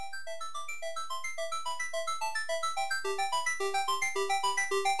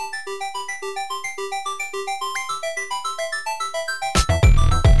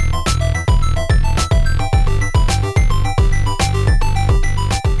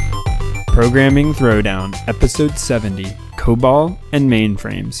Programming Throwdown, Episode 70, COBOL and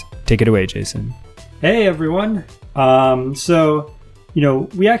Mainframes. Take it away, Jason. Hey, everyone. We get a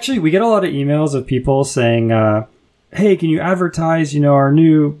lot of emails of people saying, hey, can you advertise, our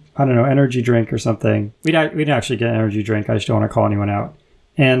new, energy drink or something? We didn't actually get an energy drink. I just don't want to call anyone out.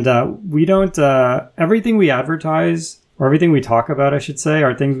 And we don't, everything we advertise, or everything we talk about, I should say,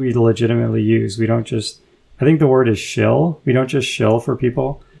 are things we legitimately use. We don't just, I think the word is shill. We don't just shill for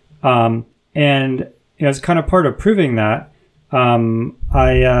people. As kind of part of proving that,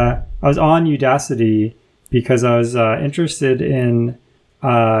 I was on Udacity because I was interested in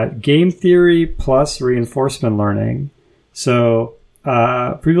game theory plus reinforcement learning. So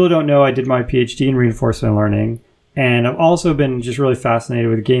for people who don't know, I did my PhD in reinforcement learning, and I've also been just really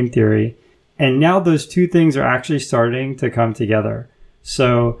fascinated with game theory. And now those two things are actually starting to come together.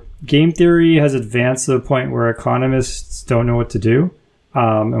 So game theory has advanced to the point where economists don't know what to do.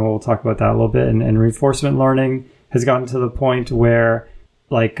 And we'll talk about that a little bit. And reinforcement learning has gotten to the point where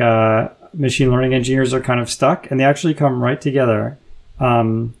machine learning engineers are kind of stuck, and they actually come right together.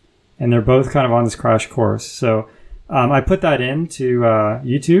 And they're both kind of on this crash course. So I put that into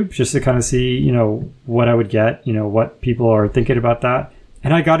YouTube just to kind of see, what I would get, what people are thinking about that.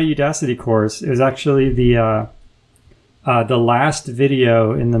 And I got a Udacity course. It was actually the last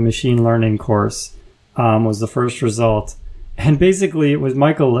video in the machine learning course was the first result. And basically, it was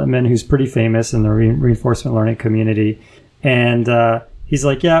Michael Littman, who's pretty famous in the reinforcement learning community. And he's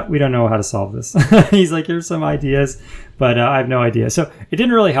like, yeah, we don't know how to solve this. He's like, here's some ideas, but I have no idea. So it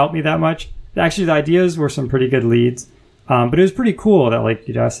didn't really help me that much. Actually, the ideas were some pretty good leads. But it was pretty cool that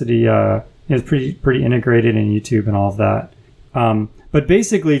Udacity is pretty integrated in YouTube and all of that. But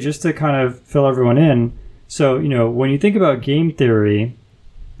basically, just to kind of fill everyone in, so, when you think about game theory,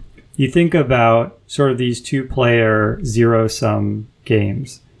 you think about sort of these two-player zero-sum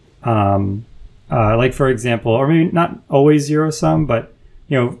games. For example, or maybe not always zero-sum, but,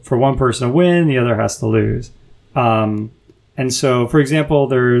 for one person to win, the other has to lose. And so, for example,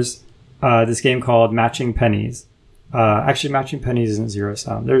 there's this game called Matching Pennies. Actually, Matching Pennies isn't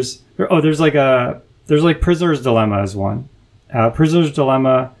zero-sum. There's Prisoner's Dilemma is one. Prisoner's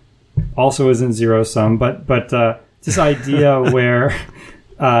Dilemma also isn't zero-sum, but this idea where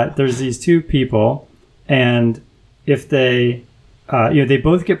there's these two people, and if they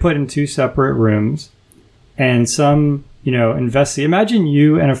both get put in two separate rooms, and some investigate. Imagine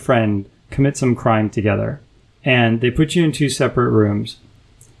you and a friend commit some crime together, and they put you in two separate rooms,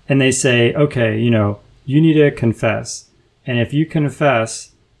 and they say, okay, you need to confess, and if you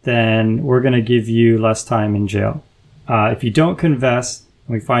confess, then we're going to give you less time in jail. If you don't confess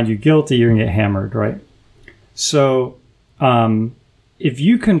and we find you guilty, you're going to get hammered, right? So if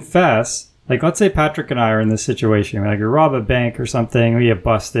you confess, let's say Patrick and I are in this situation, we rob a bank or something, we get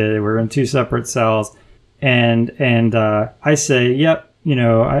busted, we're in two separate cells, and I say, yep,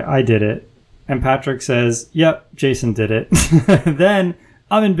 I did it. And Patrick says, yep, Jason did it. Then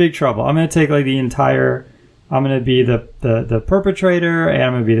I'm in big trouble. I'm going to take I'm going to be the perpetrator, and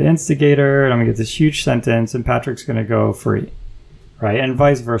I'm going to be the instigator, and I'm going to get this huge sentence, and Patrick's going to go free, right? And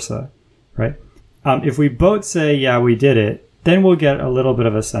vice versa, right? If we both say, yeah, we did it, then we'll get a little bit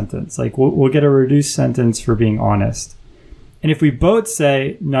of a sentence. We'll get a reduced sentence for being honest. And if we both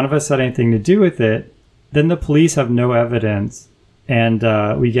say none of us had anything to do with it, then the police have no evidence, and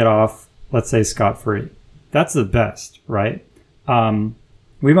we get off, let's say, scot-free. That's the best, right?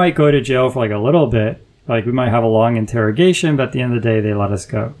 We might go to jail for a little bit. We might have a long interrogation, but at the end of the day, they let us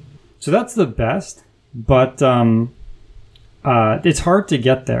go. So that's the best, but it's hard to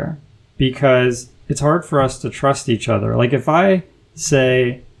get there because it's hard for us to trust each other. If I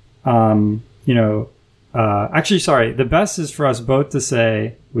say, the best is for us both to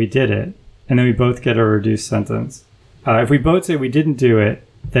say we did it, and then we both get a reduced sentence. If we both say we didn't do it,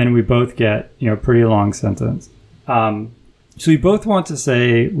 then we both get, a pretty long sentence. So we both want to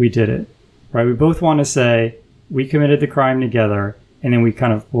say we did it. Right, we both want to say we committed the crime together, and then we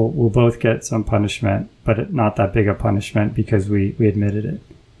kind of we'll both get some punishment, but not that big a punishment because we admitted it,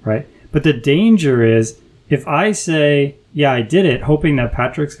 right? But the danger is if I say, yeah, I did it, hoping that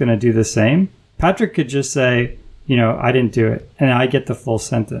Patrick's going to do the same, Patrick could just say, I didn't do it, and I get the full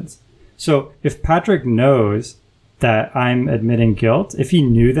sentence. So if Patrick knows that I'm admitting guilt, if he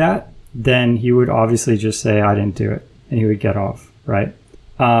knew that, then he would obviously just say I didn't do it, and he would get off, right?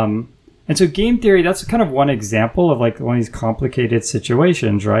 And so game theory, that's kind of one example of one of these complicated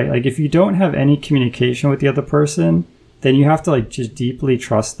situations, right? If you don't have any communication with the other person, then you have to just deeply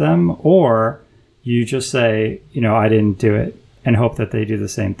trust them, or you just say, I didn't do it, and hope that they do the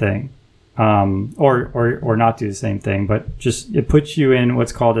same thing. or not do the same thing, but just it puts you in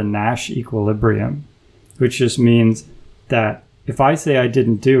what's called a Nash equilibrium, which just means that if I say I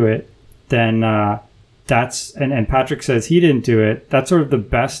didn't do it, then that's and Patrick says he didn't do it. That's sort of the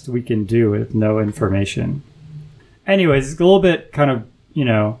best we can do with no information. Anyways, it's a little bit kind of,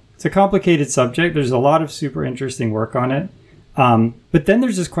 it's a complicated subject. There's a lot of super interesting work on it. But then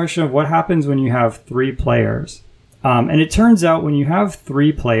there's this question of what happens when you have 3 players. And it turns out when you have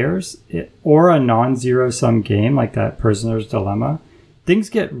 3 players or a non-zero sum game like that Prisoner's Dilemma, things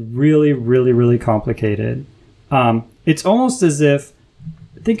get really, really, really complicated. It's almost as if,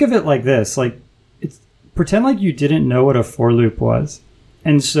 think of it like this, pretend like you didn't know what a for loop was.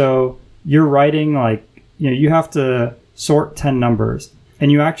 And so you're writing you have to sort 10 numbers.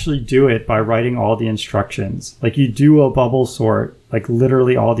 And you actually do it by writing all the instructions. You do a bubble sort,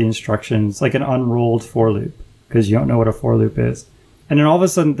 literally all the instructions, like an unrolled for loop, because you don't know what a for loop is. And then all of a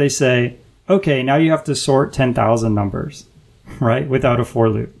sudden they say, okay, now you have to sort 10,000 numbers, right? Without a for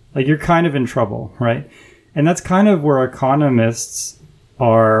loop. You're kind of in trouble, right? And that's kind of where economists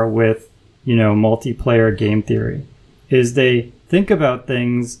are with, multiplayer game theory, is they think about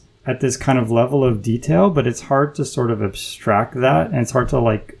things at this kind of level of detail, but it's hard to sort of abstract that, and it's hard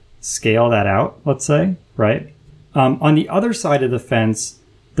to scale that out, let's say, right? On the other side of the fence,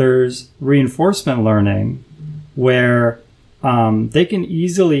 there's reinforcement learning, where they can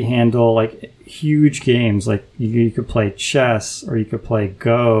easily handle huge games. You could play chess, or you could play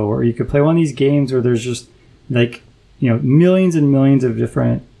Go, or you could play one of these games where there's just millions and millions of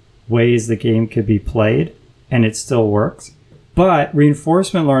different ways the game could be played, and it still works. But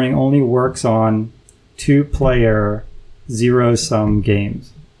reinforcement learning only works on 2-player zero-sum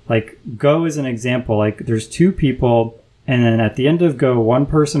games. Go is an example. There's 2 people, and then at the end of Go, one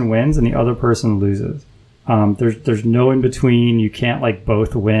person wins and the other person loses. There's no in between. You can't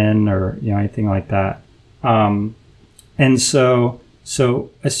both win or anything like that. And so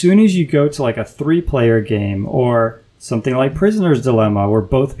as soon as you go to a 3-player game, or something like Prisoner's Dilemma, where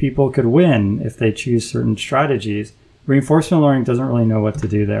both people could win if they choose certain strategies, reinforcement learning doesn't really know what to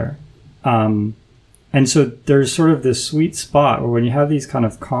do there. And so there's sort of this sweet spot where when you have these kind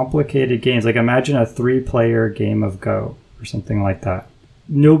of complicated games, imagine a 3-player game of Go or something like that.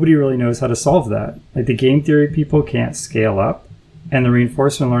 Nobody really knows how to solve that. The game theory people can't scale up, and the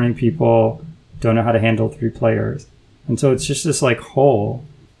reinforcement learning people don't know how to handle 3 players. And so it's just this hole.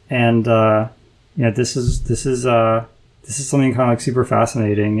 And this is something kind of super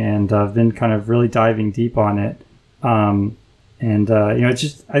fascinating, and I've been kind of really diving deep on it. It's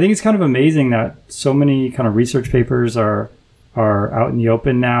just, I think it's kind of amazing that so many kind of research papers are out in the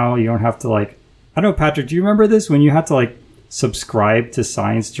open now. You don't have to I don't know, Patrick, do you remember this when you had to subscribe to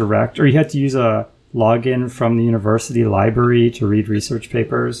Science Direct, or you had to use a login from the university library to read research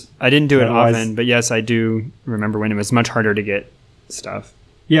papers? I didn't do it often, but yes, I do remember when it was much harder to get stuff.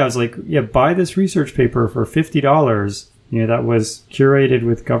 Yeah, I was buy this research paper for $50. That was curated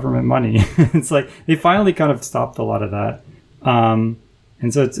with government money. It's they finally kind of stopped a lot of that. And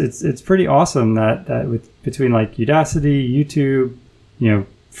so it's pretty awesome that between Udacity, YouTube,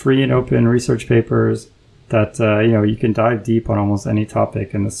 free and open research papers, that you can dive deep on almost any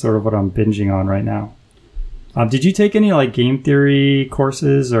topic, and that's sort of what I'm binging on right now. Did you take any game theory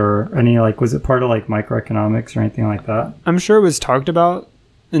courses, or any was it part of microeconomics or anything like that? I'm sure it was talked about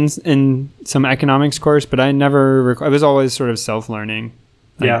in some economics course, but I never. I was always sort of self-learning,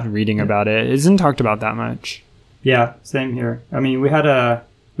 reading about it. It isn't talked about that much. Yeah, same here. I mean, I had a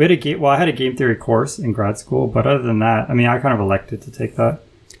game theory course in grad school, but other than that, I kind of elected to take that.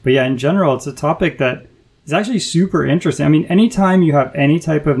 But yeah, in general, it's a topic that is actually super interesting. Anytime you have any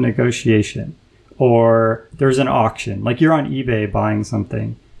type of negotiation, or there's an auction, you're on eBay buying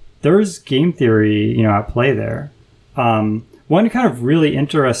something, there's game theory, at play there. One kind of really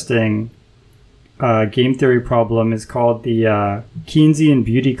interesting game theory problem is called the Keynesian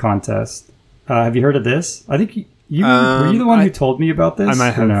beauty contest. Have you heard of this? I think were you the one who told me about this? I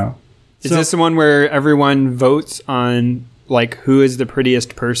might have. No? Is this the one where everyone votes on who is the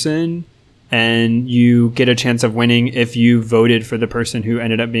prettiest person, and you get a chance of winning if you voted for the person who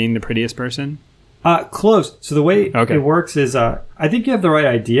ended up being the prettiest person? Close. So the way it works is, I think you have the right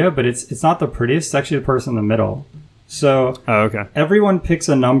idea, but it's not the prettiest. It's actually the person in the middle. So everyone picks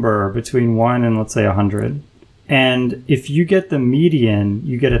a number between 1 and let's say 100. And if you get the median,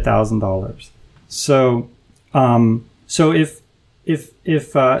 you get $1,000. So so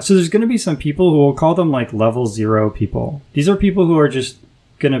there's going to be some people who will call them level 0 people. These are people who are just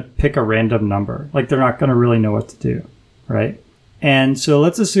going to pick a random number. They're not going to really know what to do, right? And so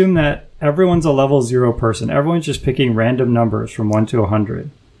let's assume that everyone's a level 0 person. Everyone's just picking random numbers from 1 to 100.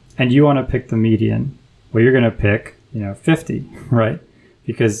 and you want to pick the median. Well, you're going to pick, 50, right?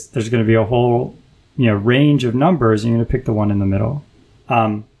 Because there's going to be a whole, range of numbers, and you're going to pick the one in the middle.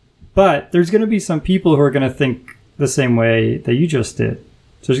 But there's going to be some people who are going to think the same way that you just did.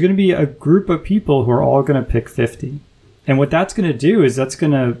 So there's going to be a group of people who are all going to pick 50. And what that's going to do is that's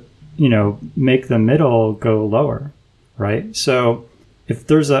going to, make the middle go lower, right? So if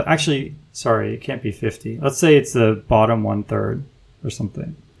there's it can't be 50. Let's say it's the bottom 1/3 or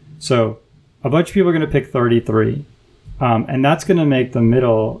something. So a bunch of people are going to pick 33. And that's going to make the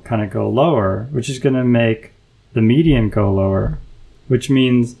middle kind of go lower, which is going to make the median go lower, which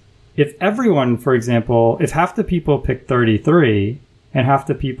means if everyone, for example, if half the people pick 33 and half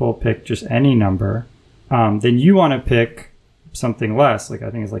the people pick just any number, then you want to pick something less, like I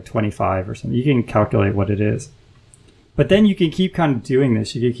think it's like 25 or something. You can calculate what it is. But then you can keep kind of doing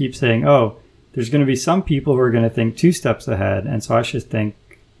this. You can keep saying, oh, there's going to be some people who are going to think 2 steps ahead, and so I should think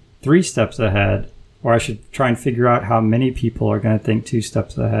 3 steps ahead, or I should try and figure out how many people are going to think 2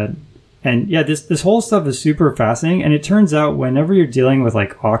 steps ahead. And yeah, this whole stuff is super fascinating. And it turns out whenever you're dealing with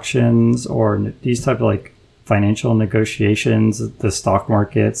like auctions or these type of like financial negotiations, the stock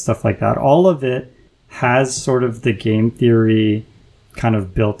market, stuff like that, all of it has sort of the game theory kind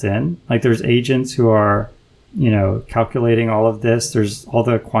of built in. Like there's agents who are, calculating all of this. There's all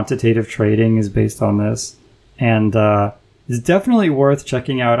the quantitative trading is based on this. And it's definitely worth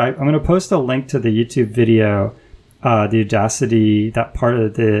checking out. I'm going to post a link to the YouTube video, the Udacity, that part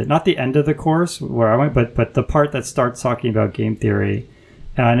of not the end of the course where I went, but the part that starts talking about game theory.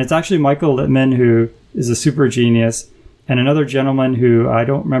 And it's actually Michael Littman, who is a super genius, and another gentleman who I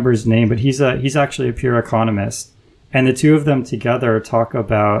don't remember his name, but he's actually a pure economist. And the two of them together talk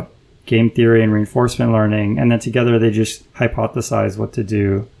about game theory and reinforcement learning. And then together they just hypothesize what to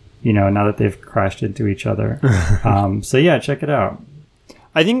do, now that they've crashed into each other. So yeah, check it out.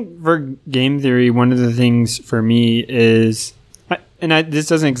 I think for game theory, one of the things for me is, this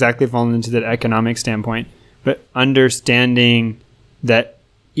doesn't exactly fall into the economic standpoint, but understanding that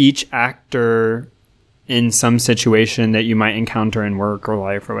each actor in some situation that you might encounter in work or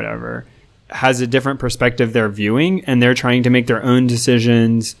life or whatever has a different perspective they're viewing, and they're trying to make their own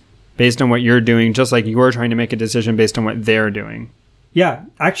decisions based on what you're doing, just like you're trying to make a decision based on what they're doing. Yeah,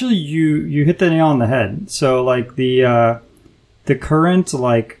 actually, you hit the nail on the head. So like the current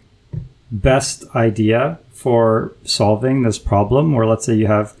like best idea for solving this problem, where let's say you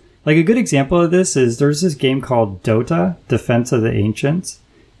have like a good example of this is there's this game called Dota, Defense of the Ancients,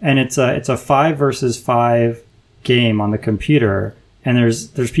 and it's a 5 versus 5 game on the computer, and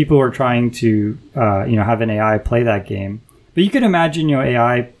there's people who are trying to have an AI play that game. But you could imagine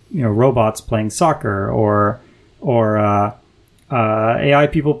AI robots playing soccer or AI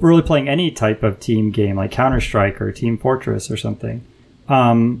people really playing any type of team game like Counter-Strike or Team Fortress or something.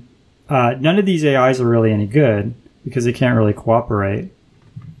 None of these AIs are really any good because they can't really cooperate.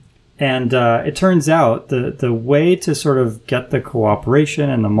 And it turns out the way to sort of get the cooperation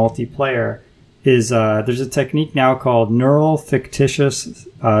and the multiplayer is there's a technique now called neural fictitious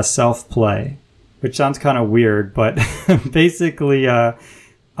self-play, which sounds kind of weird, but basically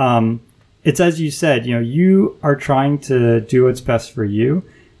it's as you said, you are trying to do what's best for you,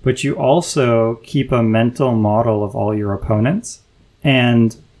 but you also keep a mental model of all your opponents,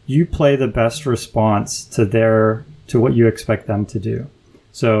 and you play the best response to what you expect them to do.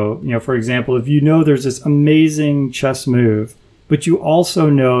 So, for example, if there's this amazing chess move, but you also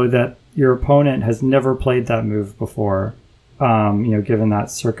know that your opponent has never played that move before, given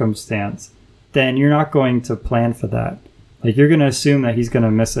that circumstance, then you're not going to plan for that. Like you're going to assume that he's going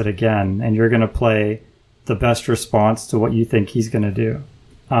to miss it again, and you're going to play the best response to what you think he's going to do.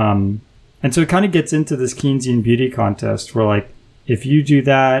 And so it kind of gets into this Keynesian beauty contest where like, if you do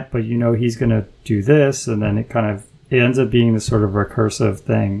that, but he's going to do this, and then it ends up being this sort of recursive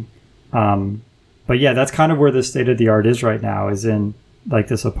thing. But yeah, that's kind of where the state of the art is right now, is in like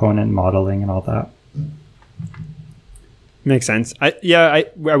this opponent modeling and all that. Makes sense. I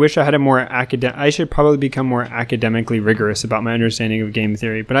wish I had a more I should probably become more academically rigorous about my understanding of game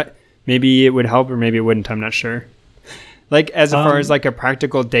theory, but maybe it would help or maybe it wouldn't. I'm not sure. Like as far as like a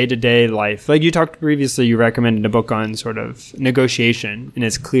practical day-to-day life, like you talked previously, you recommended a book on sort of negotiation, and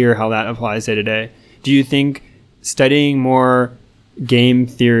it's clear how that applies day to day. Do you think studying more game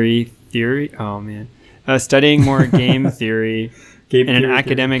theory, studying more game theory in an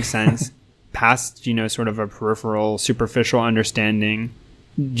academic sense, past, sort of a peripheral, superficial understanding,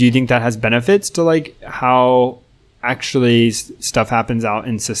 do you think that has benefits to like how actually stuff happens out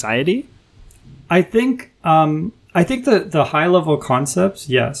in society? I think the high level concepts,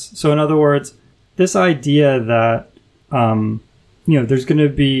 yes. So in other words, this idea that, there's going to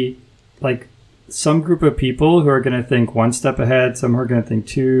be like some group of people who are going to think one step ahead, some are going to think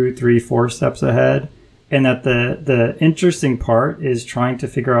 2, 3, 4 steps ahead. And that the interesting part is trying to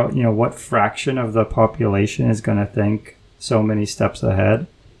figure out, what fraction of the population is going to think so many steps ahead.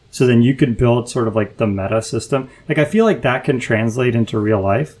 So then you can build sort of like the meta system. Like, I feel like that can translate into real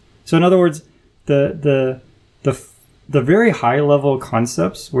life. So in other words, the very high level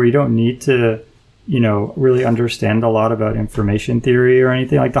concepts where you don't need to, really understand a lot about information theory or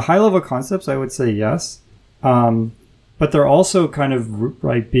anything, like the high level concepts, I would say yes. But they're also kind of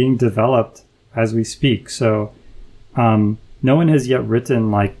like being developed as we speak. So no one has yet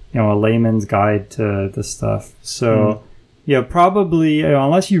written like, a layman's guide to this stuff. So probably,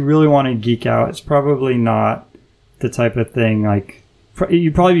 unless you really want to geek out, it's probably not the type of thing like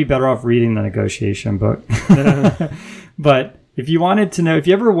you'd probably be better off reading the negotiation book. But if you wanted to know, if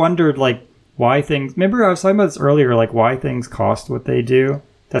you ever wondered like why things, remember I was talking about this earlier, like why things cost what they do,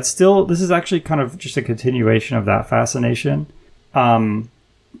 this is actually kind of just a continuation of that fascination. And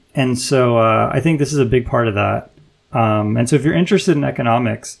so I think this is a big part of that. And so if you're interested in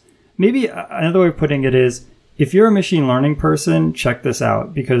economics, maybe another way of putting it is, if you're a machine learning person, check this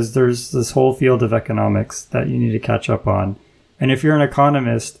out, because there's this whole field of economics that you need to catch up on. And if you're an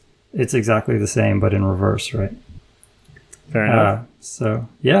economist, it's exactly the same, but in reverse, right? Fair enough. So,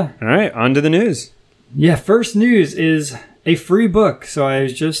 yeah. All right, on to the news. Yeah, first news is a free book. So I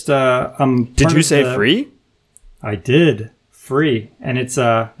was just... Did you say free? I did. Free. And it's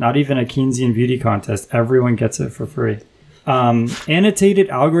not even a Keynesian beauty contest. Everyone gets it for free. Annotated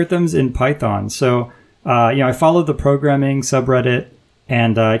algorithms in Python. So, I followed the programming subreddit,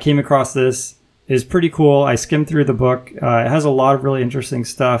 and I came across this. It's pretty cool. I skimmed through the book. It has a lot of really interesting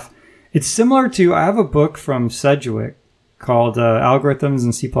stuff. It's similar to, I have a book from Sedgwick called Algorithms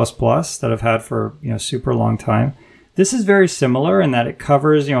in C++ that I've had for super long time. This is very similar in that it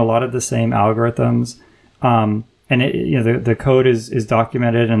covers a lot of the same algorithms, and it, the code is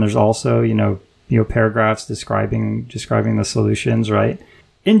documented, and there's also paragraphs describing the solutions, right?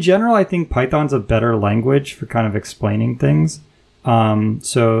 In general, I think Python's a better language for kind of explaining things.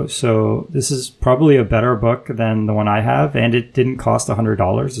 So this is probably a better book than the one I have, and it didn't cost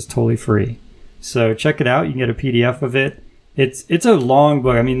 $100. It's totally free. So check it out. You can get a PDF of it. It's a long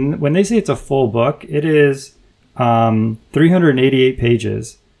book. I mean, when they say it's a full book, it is 388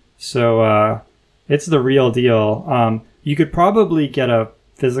 pages. So it's the real deal. You could probably get a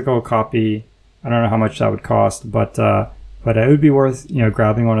physical copy. I don't know how much that would cost, but it would be worth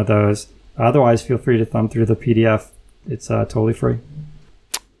grabbing one of those. Otherwise, feel free to thumb through the PDF. It's totally free.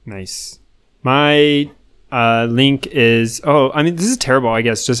 Nice. My link is... this is terrible, I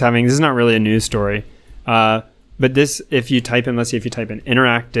guess, this is not really a news story. But this, if you type in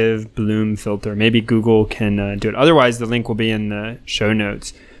interactive Bloom filter, maybe Google can do it. Otherwise, the link will be in the show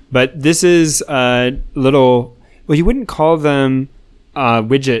notes. But this is a little... Well, you wouldn't call them a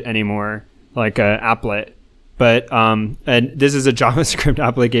widget anymore, like a applet. But and this is a JavaScript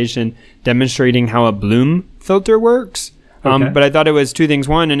application demonstrating how a Bloom filter works. Okay. But I thought it was two things.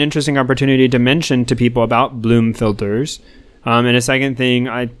 One, an interesting opportunity to mention to people about Bloom filters. And a second thing,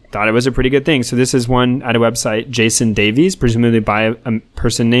 I thought it was a pretty good thing. So this is one at a website, Jason Davies, presumably by a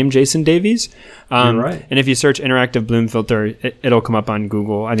person named Jason Davies. You're right. And if you search interactive Bloom filter, it'll come up on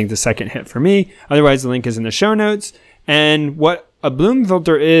Google. I think the second hit for me. Otherwise, the link is in the show notes. And what a Bloom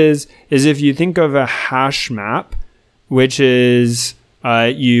filter is if you think of a hash map, which is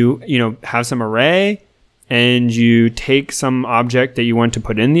you have some array, and you take some object that you want to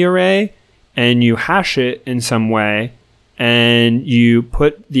put in the array, and you hash it in some way, and you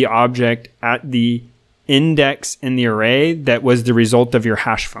put the object at the index in the array that was the result of your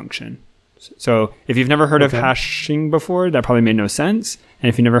hash function. So if you've never heard of hashing before, that probably made no sense. And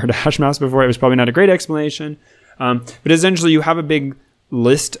if you've never heard of hash maps before, it was probably not a great explanation. But essentially, you have a big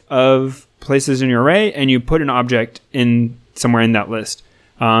list of places in your array, and you put an object in somewhere in that list.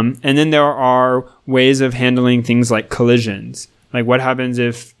 And then there are ways of handling things like collisions. Like what happens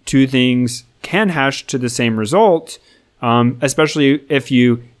if two things can hash to the same result, especially if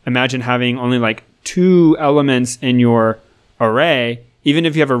you imagine having only like two elements in your array. Even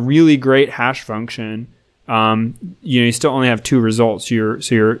if you have a really great hash function, you still only have two results. So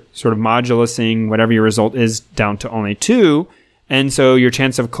you're sort of modulusing whatever your result is down to only two. And so your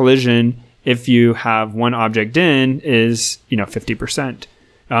chance of collision, if you have one object in, is 50%.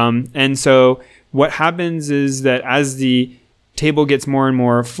 And so what happens is that as the table gets more and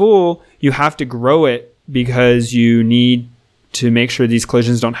more full, you have to grow it because you need to make sure these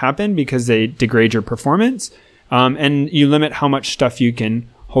collisions don't happen because they degrade your performance. And you limit how much stuff you can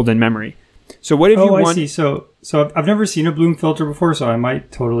hold in memory. So what if you want? I see. So I've never seen a Bloom filter before, so I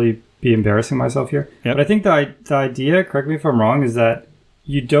might totally be embarrassing myself here. Yep. But I think the idea, correct me if I'm wrong, is that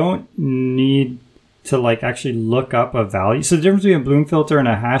you don't need to like actually look up a value. So the difference between a Bloom filter and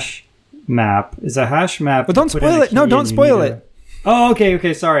a hash map is a hash map. But don't spoil it. No, don't spoil it. Oh,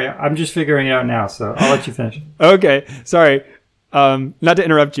 okay. Sorry. I'm just figuring it out now, so I'll let you finish. Okay. Sorry. Not to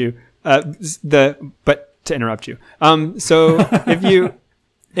interrupt you. But to interrupt you. So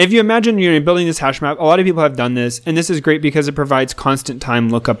if you imagine you're building this hash map, a lot of people have done this, and this is great because it provides constant time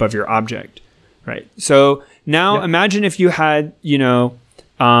lookup of your object, right? So now imagine if you had,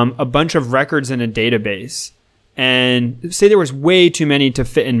 a bunch of records in a database, and say there was way too many to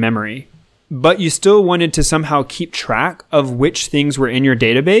fit in memory, but you still wanted to somehow keep track of which things were in your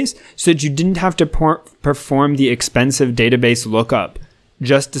database so that you didn't have to perform the expensive database lookup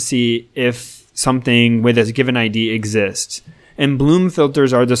just to see if something with a given ID exists. And Bloom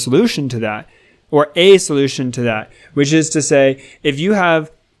filters are the solution to that, or a solution to that, which is to say, if you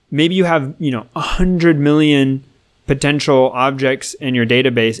have, maybe you have, 100 million potential objects in your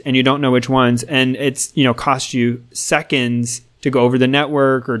database and you don't know which ones, and it's, cost you seconds to go over the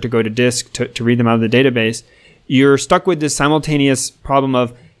network or to go to disk to read them out of the database, you're stuck with this simultaneous problem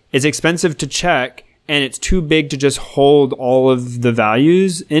of it's expensive to check and it's too big to just hold all of the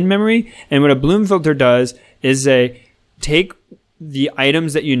values in memory. And what a Bloom filter does is take the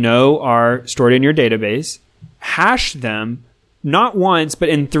items that are stored in your database, hash them, not once, but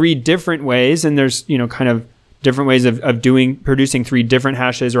in 3 different ways. And there's, kind of different ways of producing 3 different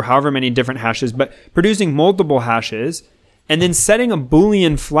hashes or however many different hashes, but producing multiple hashes, and then setting a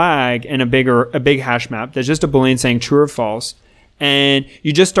Boolean flag in a big hash map that's just a Boolean saying true or false. And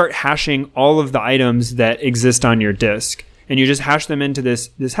you just start hashing all of the items that exist on your disk. And you just hash them into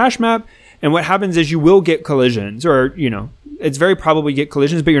this hash map. And what happens is you will get collisions, or, it's very probable you get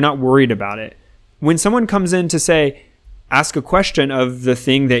collisions, but you're not worried about it. When someone comes in to ask a question of the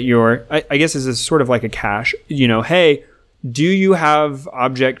thing that I guess this is sort of like a cache, hey, do you have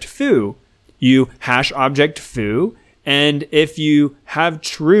object foo? You hash object foo. And if you have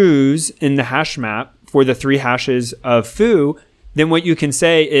trues in the hash map for the 3 hashes of foo, then what you can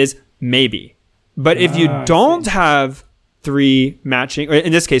say is maybe. But if you don't have 3 matching, or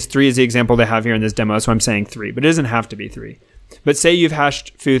in this case, 3 is the example they have here in this demo, so I'm saying 3, but it doesn't have to be 3. But say you've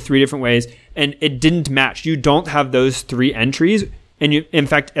hashed foo 3 different ways and it didn't match. You don't have those 3 entries. And in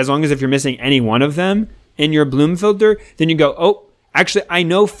fact, as long as if you're missing any one of them in your Bloom filter, then you go, oh, actually, I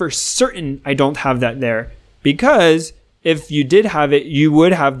know for certain I don't have that there. Because if you did have it, you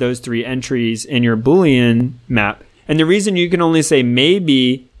would have those 3 entries in your Boolean map. And the reason you can only say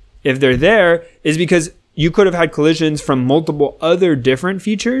maybe if they're there is because you could have had collisions from multiple other different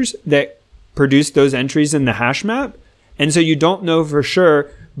features that produce those entries in the hash map. And so you don't know for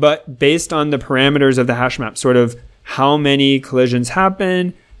sure, but based on the parameters of the hash map, sort of how many collisions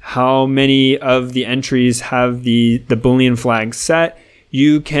happen, how many of the entries have the Boolean flag set,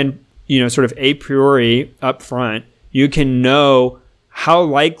 you can, sort of a priori up front, you can know how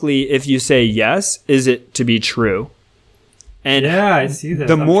likely, if you say yes, is it to be true. And yeah, I see that.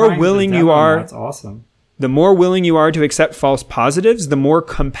 The more willing you are, that's awesome. The more willing you are to accept false positives, the more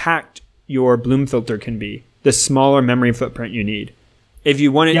compact your Bloom filter can be, the smaller memory footprint you need. If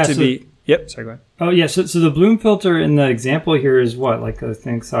you want it to be... Yep, sorry, go ahead. Oh, yeah, so the Bloom filter in the example here is what, like a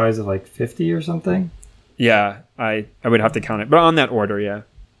thing size of like 50 or something? Yeah, I would have to count it, but on that order, yeah.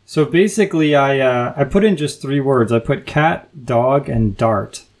 So basically, I put in just 3 words. I put cat, dog, and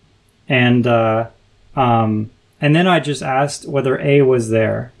dart. And then I just asked whether A was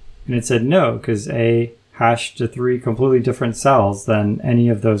there. And it said no, because A hashed to 3 completely different cells than any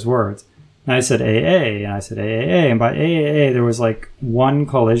of those words. And I said AA, and I said AAA, and by AAA there was like 1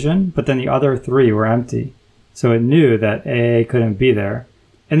 collision, but then the other 3 were empty. So it knew that AA couldn't be there.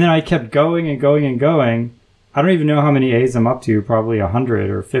 And then I kept going and going and going. I don't even know how many A's I'm up to, probably 100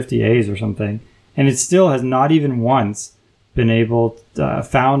 or 50 A's or something. And it still has not even once been able to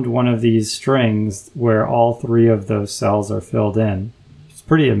found one of these strings where all 3 of those cells are filled in. It's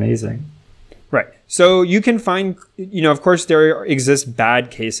pretty amazing. Right. So you can find, of course, there exist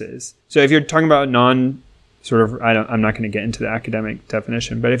bad cases. So if you're talking about I'm not going to get into the academic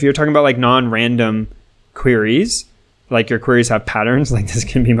definition, but if you're talking about like non-random queries, like your queries have patterns, like this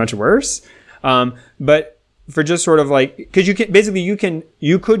can be much worse. But for just sort of like, because you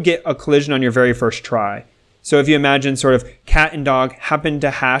could get a collision on your very first try. So if you imagine sort of cat and dog happen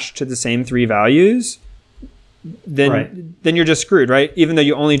to hash to the same 3 values, then you're just screwed, right? Even though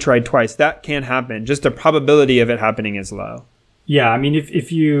you only tried twice, that can happen. Just the probability of it happening is low. Yeah, I mean,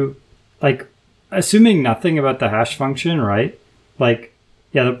 if you, like, assuming nothing about the hash function, right? Like,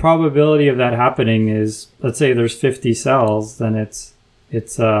 yeah, the probability of that happening is, let's say there's 50 cells, then it's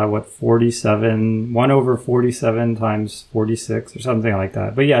 47, 1 over 47 times 46 or something like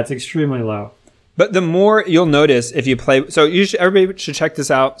that. But yeah, it's extremely low. But the more you'll notice if you play, so everybody should check this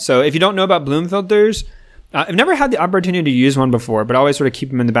out. So if you don't know about Bloom filters, I've never had the opportunity to use one before, but I always sort of keep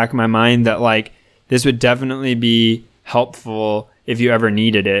them in the back of my mind that like this would definitely be helpful if you ever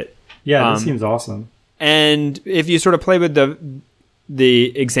needed it. Yeah, this seems awesome. And if you sort of play with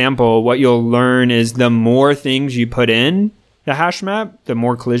the example, what you'll learn is the more things you put in the hash map, the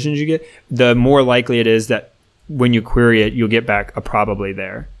more collisions you get, the more likely it is that when you query it, you'll get back a probably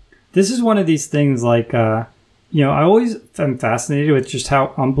there. This is one of these things like, I always am fascinated with just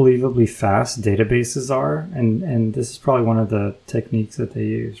how unbelievably fast databases are. And this is probably one of the techniques that they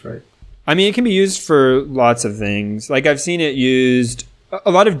use, right? I mean, it can be used for lots of things. Like I've seen it used,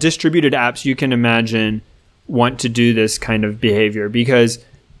 a lot of distributed apps you can imagine want to do this kind of behavior, because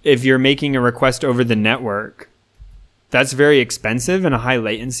if you're making a request over the network, that's very expensive and a high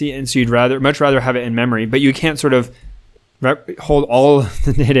latency. And so you'd much rather have it in memory, but you can't sort of hold all of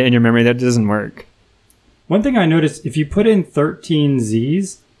the data in your memory. That doesn't work. One thing I noticed, if you put in 13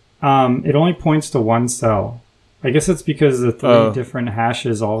 Zs, it only points to one cell. I guess it's because the three different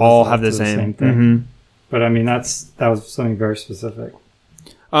hashes all have the same thing. Mm-hmm. But I mean, that was something very specific.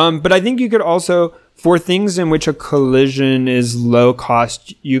 But I think you could also, for things in which a collision is low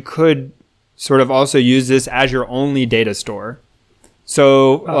cost, you could sort of also use this as your only data store.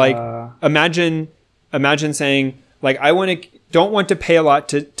 So like imagine saying like, don't want to pay a lot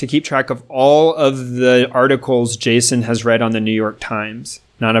to keep track of all of the articles Jason has read on the New York Times.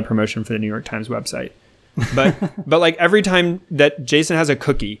 Not a promotion for the New York Times website. But like every time that Jason has a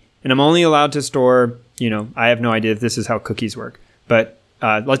cookie, and I'm only allowed to store, I have no idea if this is how cookies work, but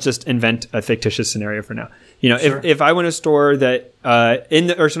let's just invent a fictitious scenario for now. Sure. If I want to store that not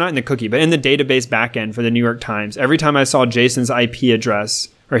in the cookie, but in the database backend for the New York Times, every time I saw Jason's IP address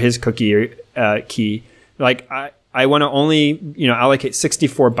or his cookie key, like I want to only allocate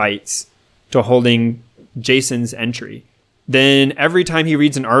 64 bytes to holding Jason's entry. Then every time he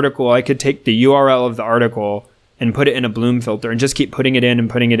reads an article, I could take the URL of the article and put it in a Bloom filter and just keep putting it in and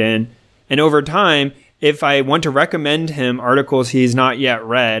putting it in. And over time, if I want to recommend him articles he's not yet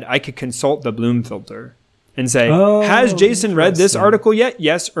read, I could consult the Bloom filter and say, has Jason read this article yet?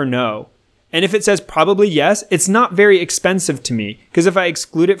 Yes or no? And if it says probably yes, it's not very expensive to me, because if I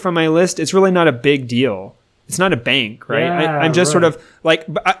exclude it from my list, it's really not a big deal. It's not a bank, right? Yeah, I'm just sort of like,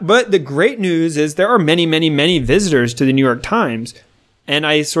 but the great news is there are many, many, many visitors to the New York Times. And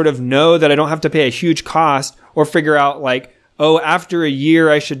I sort of know that I don't have to pay a huge cost or figure out like, after a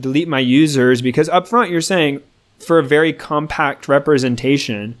year, I should delete my users, because up front you're saying for a very compact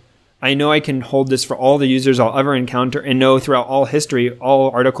representation, I know I can hold this for all the users I'll ever encounter and know throughout all history,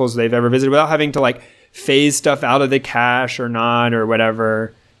 all articles they've ever visited without having to like phase stuff out of the cache or not or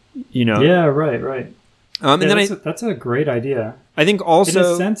whatever, Yeah, right. And then that's a great idea. I think also, in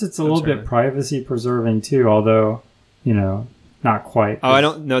a sense, it's a little bit privacy preserving too, although, not quite. I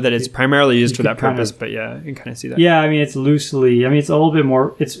don't know that it's primarily used for that purpose, but yeah, you can kind of see that. Yeah, I mean, it's a little bit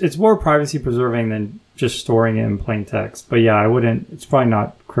more, it's more privacy preserving than just storing it in plain text. But yeah, it's probably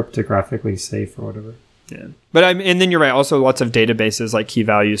not cryptographically safe or whatever. Yeah. But and then you're right, also lots of databases like key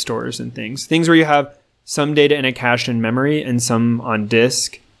value stores and things where you have some data in a cache in memory and some on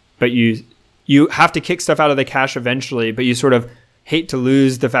disk, but you have to kick stuff out of the cache eventually, but you sort of hate to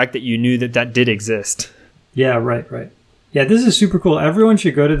lose the fact that you knew that did exist. Yeah, right. Yeah, this is super cool. Everyone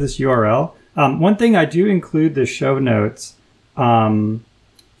should go to this URL. One thing, I do include the show notes, when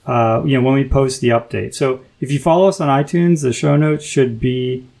we post the update. So if you follow us on iTunes, the show notes should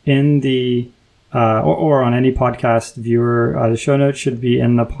be in the, or on any podcast viewer, the show notes should be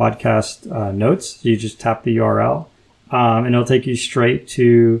in the podcast notes. So you just tap the URL, and it'll take you straight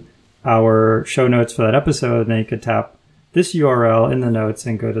to our show notes for that episode. And then you could tap this URL in the notes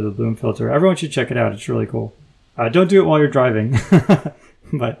and go to the Bloom filter. Everyone should check it out. It's really cool. Don't do it while you're driving,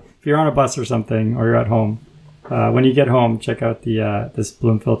 but if you're on a bus or something, or you're at home, when you get home, check out the this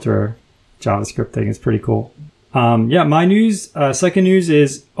Bloom filter JavaScript thing. It's pretty cool. My news, second news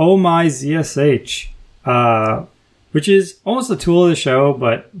is Oh My ZSH, which is almost a tool of the show,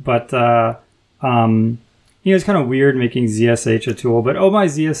 but it's kind of weird making ZSH a tool, but Oh My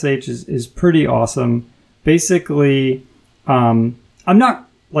ZSH is pretty awesome. Basically, I'm not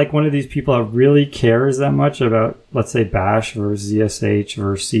like one of these people that really cares that much about, let's say, Bash versus ZSH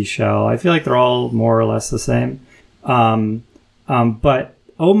versus C Shell. I feel like they're all more or less the same. But Oh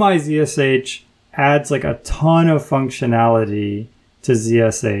My ZSH adds like a ton of functionality to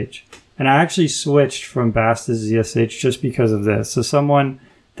ZSH. And I actually switched from Bash to ZSH just because of this. So someone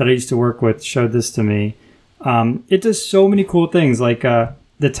that I used to work with showed this to me. It does so many cool things. Like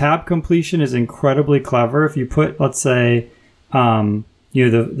the tab completion is incredibly clever. If you put, let's say, the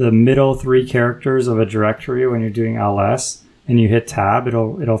middle 3 characters of a directory when you're doing ls and you hit tab,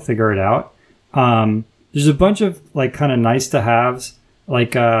 it'll figure it out. There's a bunch of like kind of nice to haves.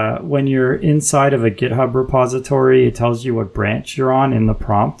 Like when you're inside of a GitHub repository, it tells you what branch you're on in the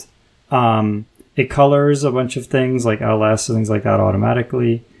prompt. It colors a bunch of things like ls and things like that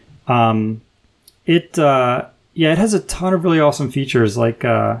automatically. It has a ton of really awesome features. Like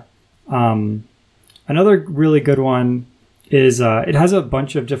another really good one is it has a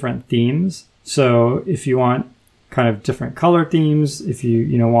bunch of different themes. So if you want kind of different color themes, if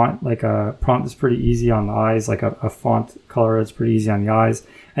you want like a prompt that's pretty easy on the eyes, like a font color that's pretty easy on the eyes,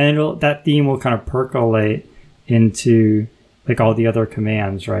 and that theme will kind of percolate into like all the other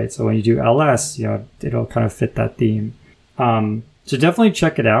commands, right? So when you do ls, it'll kind of fit that theme. So definitely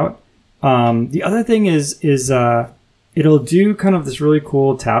check it out. The other thing is it'll do kind of this really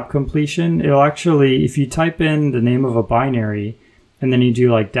cool tab completion. It'll actually, if you type in the name of a binary and then you do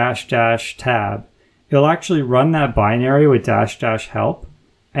like -- tab, it'll actually run that binary with -- help,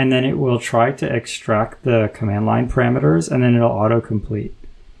 and then it will try to extract the command line parameters, and then it'll autocomplete.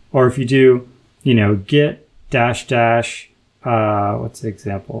 Or if you do, git -- what's the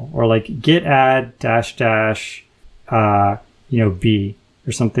example? Or like git add -- b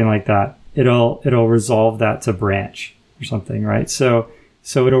or something like that. It'll resolve that to branch or something, right? So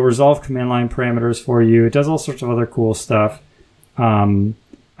it'll resolve command line parameters for you. It does all sorts of other cool stuff.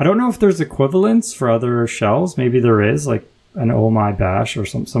 I don't know if there's equivalents for other shells. Maybe there is, like an oh my bash or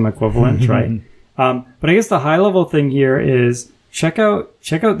some equivalent, right? But I guess the high level thing here is check out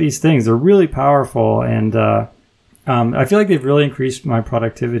these things. They're really powerful, and I feel like they've really increased my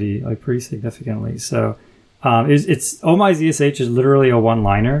productivity like pretty significantly. So it's oh my ZSH is literally a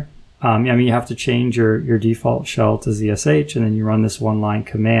one-liner. You have to change your default shell to ZSH, and then you run this one-line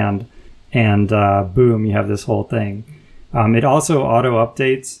command, and boom, you have this whole thing. It also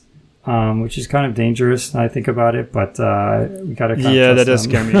auto-updates, which is kind of dangerous when I think about it, but we got to kind of Yeah, that does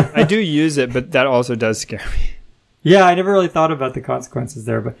scare me. I do use it, but that also does scare me. Yeah, I never really thought about the consequences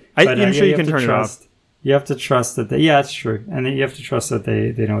there, but I'm sure you can turn it off. You have to trust that it's true. And then you have to trust that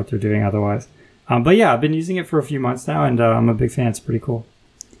they know what they're doing otherwise. But yeah, I've been using it for a few months now, and I'm a big fan. It's pretty cool.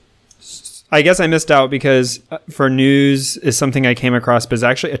 I guess I missed out because for news is something I came across, but it's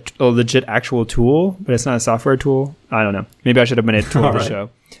actually a legit actual tool, but it's not a software tool. I don't know. Maybe I should have made a tool of the show.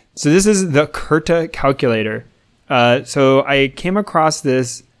 So this is the Curta calculator. So I came across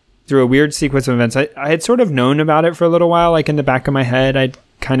this through a weird sequence of events. I had sort of known about it for a little while, like in the back of my head. I'd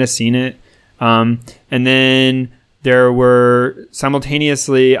kind of seen it. And then there were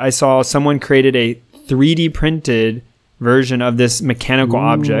simultaneously, I saw someone created a 3D printed version of this mechanical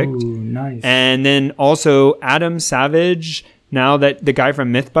object. Nice. And then also Adam Savage, now that the guy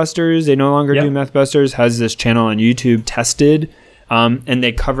from Mythbusters, they no longer do Mythbusters, has this channel on YouTube, Tested. And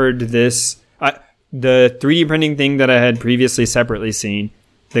they covered this, the 3D printing thing that I had previously separately seen.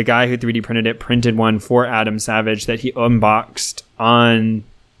 The guy who 3D printed it printed one for Adam Savage that he unboxed on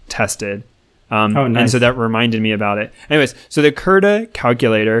Tested. Nice. And so that reminded me about it. Anyways, so the Curta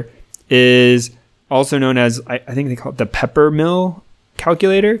calculator is also known as, I think they call it the Peppermill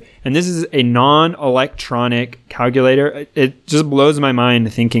calculator. And this is a non-electronic calculator. It just blows my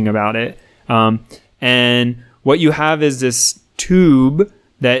mind thinking about it. And what you have is this tube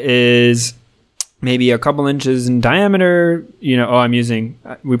that is maybe a couple inches in diameter. We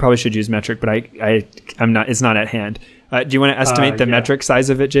probably should use metric, but I'm not, it's not at hand. Do you want to estimate the metric size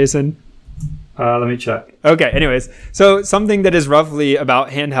of it, Jason? Let me check. Okay, anyways. So something that is roughly about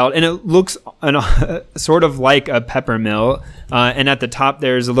handheld, and it looks sort of like a Peppermill. And at the top,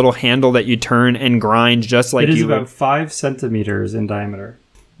 there's a little handle that you turn and grind just like you would. It is about 5 centimeters in diameter.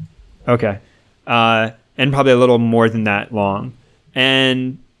 Okay. And probably a little more than that long.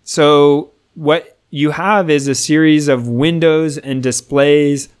 And so what you have is a series of windows and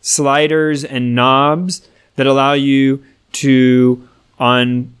displays, sliders and knobs that allow you to,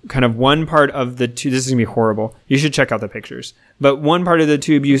 on kind of one part of the tube, this is going to be horrible. You should check out the pictures. But one part of the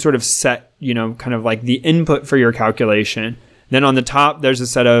tube, you sort of set, kind of like the input for your calculation. Then on the top, there's a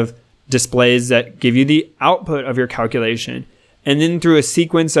set of displays that give you the output of your calculation. And then through a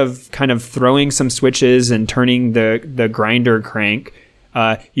sequence of kind of throwing some switches and turning the grinder crank,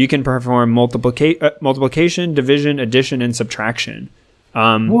 you can perform multiplication, division, addition, and subtraction.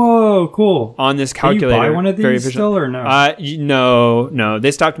 Whoa, cool. On this calculator. Can you buy one of these still or no? No.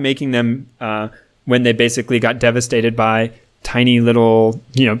 They stopped making them when they basically got devastated by tiny little,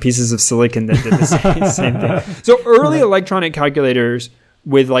 pieces of silicon that did the same thing. So early electronic calculators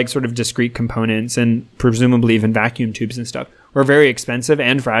with like sort of discrete components and presumably even vacuum tubes and stuff were very expensive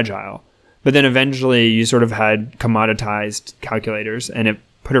and fragile. But then eventually you sort of had commoditized calculators, and it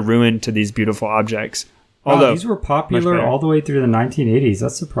put a ruin to these beautiful objects. Although these were popular all the way through the 1980s.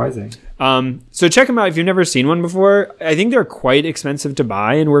 That's surprising. So check them out if you've never seen one before. I think they're quite expensive to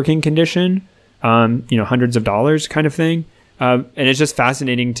buy in working condition, hundreds of dollars kind of thing. And it's just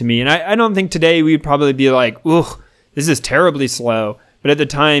fascinating to me. And I don't think today we'd probably be like, ugh, this is terribly slow. But at the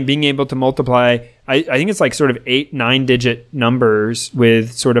time, being able to multiply, I think it's like sort of 8-9 digit numbers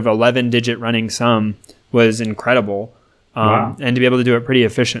with sort of 11 digit running sum was incredible. Wow. And to be able to do it pretty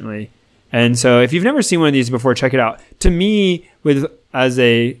efficiently. And so if you've never seen one of these before, check it out. To me, as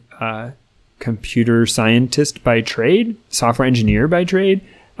a computer scientist by trade, software engineer by trade,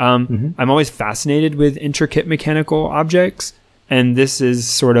 I'm always fascinated with intricate mechanical objects. And this is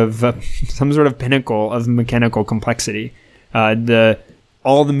sort of some sort of pinnacle of mechanical complexity.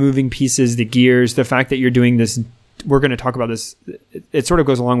 All the moving pieces, the gears, the fact that you're doing this, we're going to talk about this. It sort of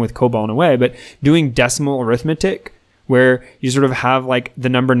goes along with COBOL in a way, but doing decimal arithmetic where you sort of have like the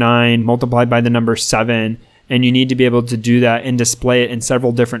number 9 multiplied by the number 7, and you need to be able to do that and display it in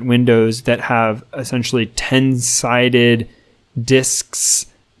several different windows that have essentially 10-sided disks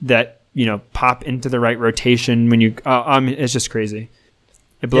that, pop into the right rotation when you, it's just crazy.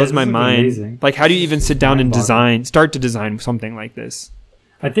 It blows my mind. Amazing. Like, how do you even sit down and start to design something like this?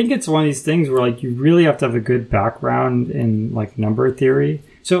 I think it's one of these things where like you really have to have a good background in like number theory.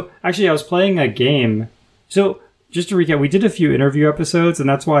 So actually I was playing a game. So just to recap, we did a few interview episodes, and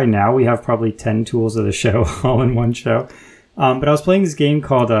that's why now we have probably 10 tools of the show all in one show. But I was playing this game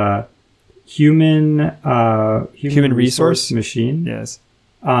called Human Resource Machine. Yes.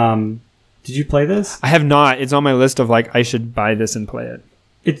 Did you play this? I have not. It's on my list of like, I should buy this and play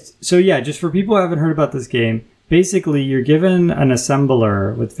it. Just for people who haven't heard about this game, basically you're given an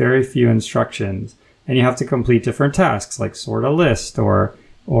assembler with very few instructions, and you have to complete different tasks like sort a list or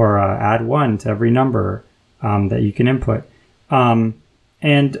add 1 to every number that you can input. The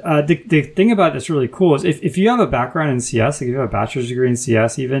thing about this really cool is if you have a background in CS, like if you have a bachelor's degree in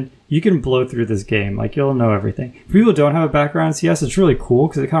CS even, you can blow through this game. Like you'll know everything. If people who don't have a background in CS, it's really cool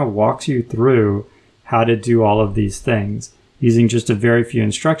because it kind of walks you through how to do all of these things using just a very few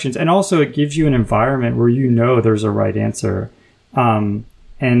instructions. And also it gives you an environment where there's a right answer. But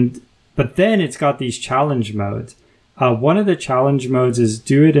then it's got these challenge modes. One of the challenge modes is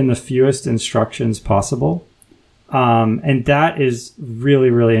do it in the fewest instructions possible. And that is really,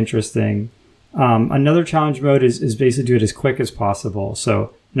 really interesting. Another challenge mode is basically do it as quick as possible.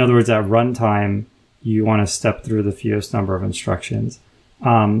 So in other words, at runtime, you want to step through the fewest number of instructions.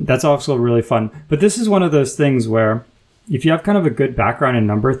 That's also really fun. But this is one of those things where if you have kind of a good background in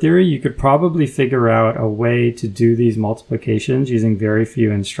number theory, you could probably figure out a way to do these multiplications using very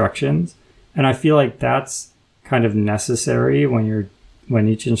few instructions. And I feel like that's kind of necessary when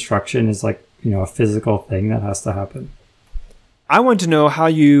each instruction is like, a physical thing that has to happen. I want to know how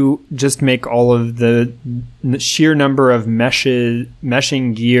you just make all of the sheer number of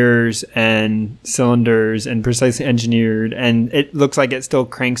meshing gears and cylinders and precisely engineered, and it looks like it still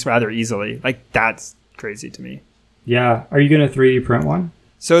cranks rather easily. Like, that's crazy to me. Yeah. Are you going to 3D print one?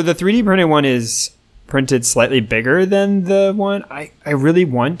 So the 3D printed one is printed slightly bigger than the one. I really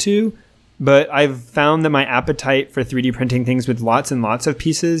want to, but I've found that my appetite for 3D printing things with lots and lots of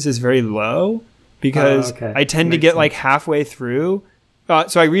pieces is very low because I tend to get like halfway through.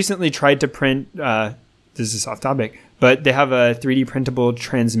 So I recently tried to print, this is off topic, but they have a 3D printable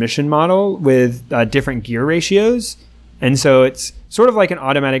transmission model with different gear ratios. And so it's sort of like an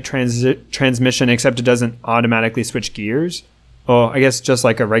automatic transmission, except it doesn't automatically switch gears. Oh, I guess just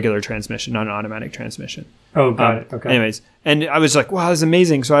like a regular transmission, not an automatic transmission. Oh, got it. Okay. Anyways, and I was like, wow, this is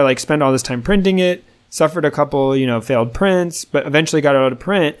amazing. So I like spent all this time printing it, suffered a couple, failed prints, but eventually got it out of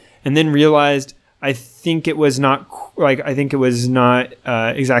print, and then realized I think it was not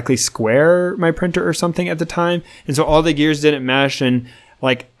exactly square, my printer or something at the time. And so all the gears didn't mesh, and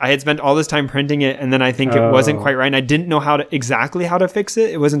like I had spent all this time printing it, and then I think it wasn't quite right. And I didn't know how to fix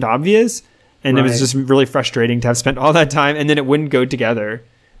it. It wasn't obvious. And It was just really frustrating to have spent all that time, and then it wouldn't go together.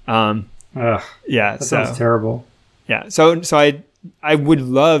 Yeah. That sounds terrible. Yeah. So I would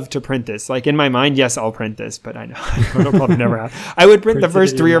love to print this. Like in my mind, yes, I'll print this, but I know it'll probably never happen. I would print the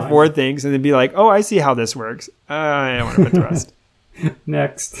first 3 or 4 things and then be like, oh, I see how this works. I don't want to print the rest.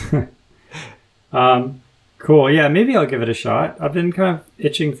 Next. Cool. Yeah, maybe I'll give it a shot. I've been kind of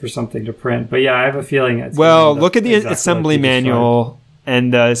itching for something to print, but yeah, I have a feeling it's look at the assembly manual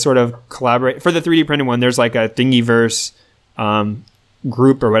and sort of collaborate. For the 3D printed one, there's like a Thingiverse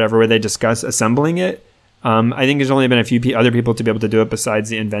group or whatever where they discuss assembling it. I think there's only been a few other people to be able to do it besides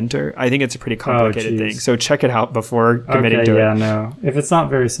the inventor. I think it's a pretty complicated thing. So check it out before committing to it. Yeah, no. If it's not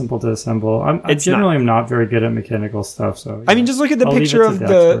very simple to assemble, I'm generally not very good at mechanical stuff. So I mean, just look at the picture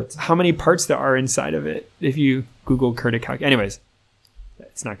of how many parts there are inside of it. If you Google Curta calculator. Anyways,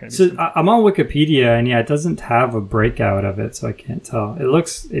 it's not going to be. So I'm on Wikipedia, and it doesn't have a breakout of it, so I can't tell.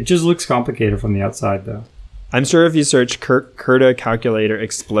 It just looks complicated from the outside, though. I'm sure if you search Curta calculator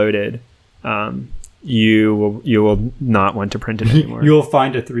exploded, you will not want to print it anymore. You will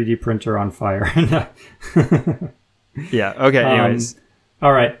find a 3D printer on fire. Yeah. Okay. Anyways.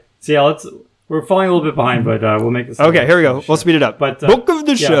 All right. So yeah, we're falling a little bit behind, but we'll make this. Okay. Here we go. We'll speed it up. But book of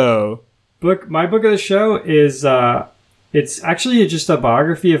the show. My book of the show is it's actually just a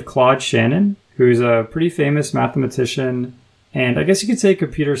biography of Claude Shannon, who's a pretty famous mathematician, and I guess you could say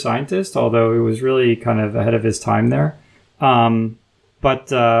computer scientist, although it was really kind of ahead of his time there.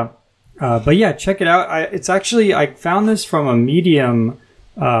 But yeah, check it out. I found this from a Medium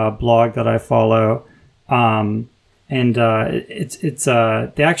blog that I follow, and the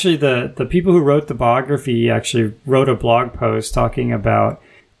people who wrote the biography actually wrote a blog post talking about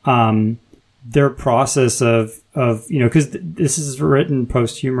their process of because this is written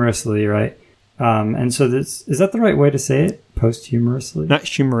posthumously, right? And so is that the right way to say it? Posthumously? Not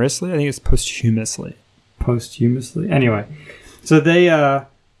humorously. I think it's posthumously. Posthumously. Anyway, so they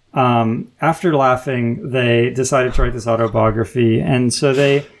after laughing, they decided to write this autobiography, and so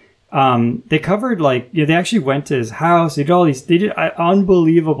they covered they actually went to his house. They did an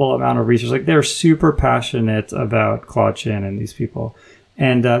unbelievable amount of research. Like, they're super passionate about Claude Shannon, these people,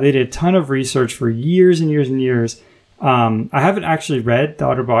 and they did a ton of research for years and years and years. I haven't actually read the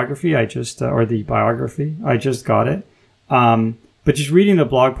autobiography. I just or the biography. I just got it. But just reading the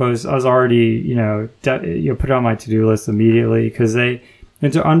blog post, I was already put it on my to-do list immediately because it's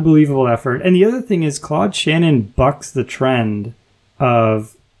an unbelievable effort. And the other thing is, Claude Shannon bucks the trend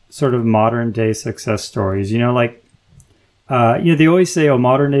of sort of modern day success stories. They always say,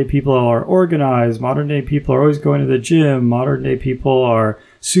 modern day people are organized. Modern day people are always going to the gym. Modern day people are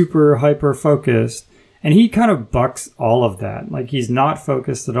super hyper focused. And he kind of bucks all of that. Like, he's not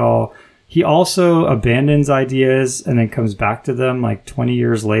focused at all. He also abandons ideas and then comes back to them 20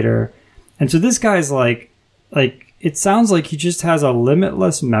 years later. And so this guy's like it sounds like he just has a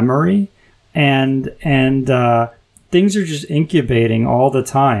limitless memory and things are just incubating all the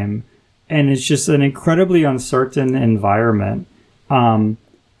time. And it's just an incredibly uncertain environment. There's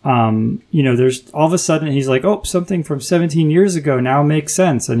all of a sudden he's like, oh, something from 17 years ago now makes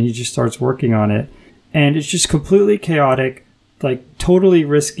sense. And he just starts working on it. And it's just completely chaotic, totally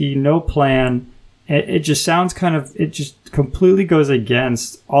risky, no plan. It just sounds it just completely goes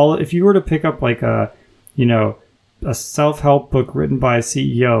against all. If you were to pick up a self-help book written by a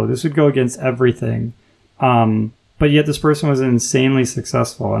CEO, this would go against everything. But yet this person was insanely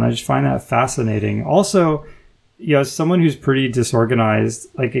successful. And I just find that fascinating. Also, as someone who's pretty disorganized,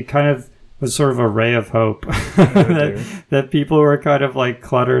 it kind of was sort of a ray of hope that people who are kind of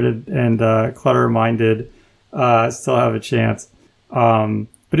cluttered and clutter-minded still have a chance.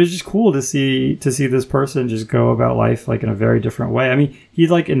 But it's just cool to see this person just go about life in a very different way. I mean,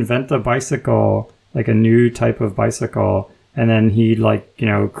 he'd invent a bicycle, a new type of bicycle, and then he'd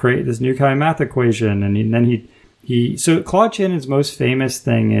create this new kind of math equation, and then so Claude Shannon's most famous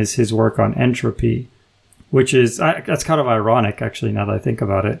thing is his work on entropy, which is that's kind of ironic actually now that I think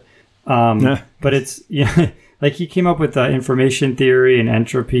about it. But it's he came up with information theory and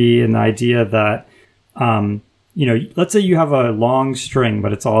entropy and the idea that let's say you have a long string,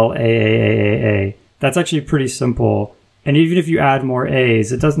 but it's all A. That's actually pretty simple. And even if you add more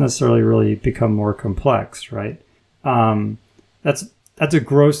A's, it doesn't necessarily really become more complex, right? That's a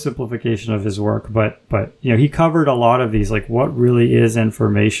gross simplification of his work, but he covered a lot of these, what really is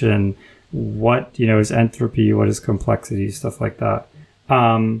information, what is entropy, what is complexity, stuff like that.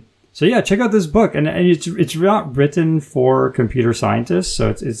 So yeah, check out this book, and it's not written for computer scientists,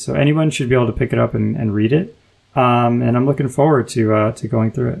 so so anyone should be able to pick it up and read it. And I'm looking forward to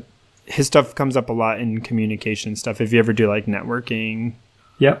going through it. His stuff comes up a lot in communication stuff. If you ever do networking,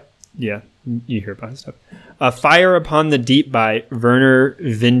 yep, yeah, you hear about his stuff. Fire Upon the Deep by Vernor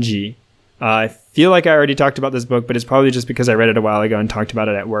Vinge. I feel like I already talked about this book, but it's probably just because I read it a while ago and talked about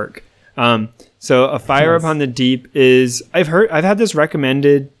it at work. So A Fire Upon the Deep is, I've had this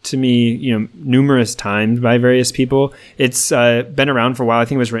recommended to me, numerous times by various people. It's been around for a while. I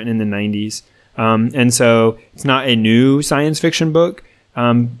think it was written in the 90s. And so it's not a new science fiction book,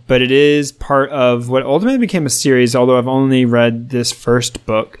 but it is part of what ultimately became a series, although I've only read this first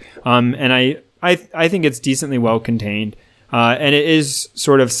book. And I think it's decently well contained. and it is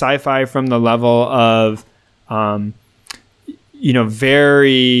sort of sci-fi from the level of,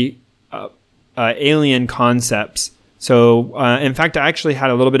 very alien concepts. So, in fact, I actually had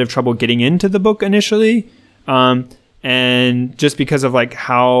a little bit of trouble getting into the book initially. And just because of like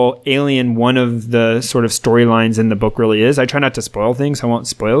how alien one of the sort of storylines in the book really is. I try not to spoil things. I won't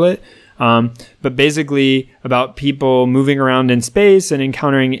spoil it. But basically about people moving around in space and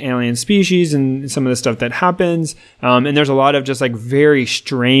encountering alien species and some of the stuff that happens. And there's a lot of just like very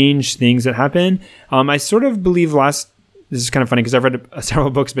strange things that happen. I sort of believe this is kind of funny because I've read several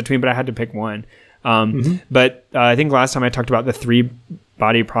books between, but I had to pick one. But I think last time I talked about the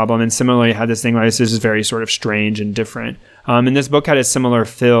 3-body problem, and similarly had this thing like this is very sort of strange and different. And this book had a similar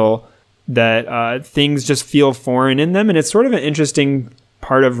feel that things just feel foreign in them, and it's sort of an interesting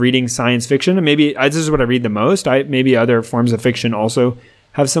part of reading science fiction. And maybe this is what I read the most. Maybe other forms of fiction also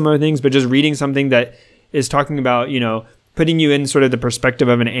have similar things, but just reading something that is talking about, putting you in sort of the perspective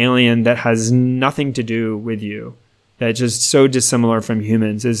of an alien that has nothing to do with you. That's just so dissimilar from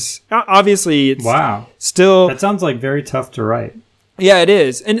humans is obviously it's still that sounds like very tough to write. Yeah, it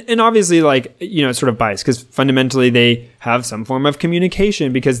is. And obviously like, it's sort of biased because fundamentally they have some form of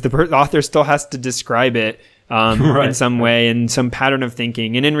communication because the author still has to describe it in some way and some pattern of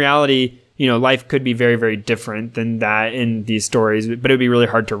thinking. And in reality, life could be very, very different than that in these stories, but it would be really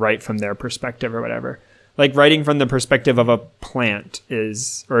hard to write from their perspective or whatever. Like writing from the perspective of a plant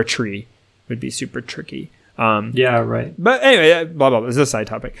or a tree would be super tricky. Yeah, right. But anyway, blah, blah, blah. This is a side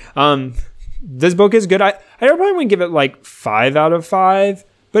topic. This book is good. I probably wouldn't give it like 5 out of 5,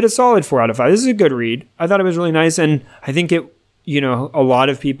 but a solid 4 out of 5. This is a good read. I thought it was really nice. And I think a lot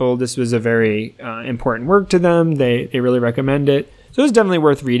of people, this was a very important work to them. They really recommend it. So it's definitely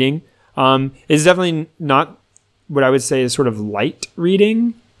worth reading. It's definitely not what I would say is sort of light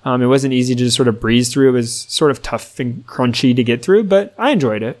reading. It wasn't easy to just sort of breeze through. It was sort of tough and crunchy to get through, but I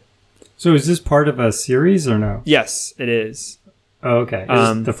enjoyed it. So is this part of a series or no? Yes, it is. Oh, okay.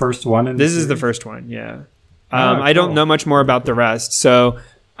 Is this the first one? This is the first one, yeah. I don't know much more about the rest. So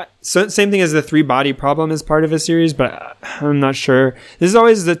same thing as the 3-body problem is part of a series, but I'm not sure. This is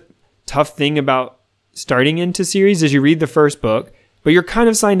always the tough thing about starting into series is you read the first book, but you're kind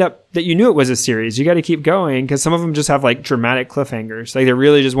of signed up that you knew it was a series. You got to keep going because some of them just have like dramatic cliffhangers. Like they're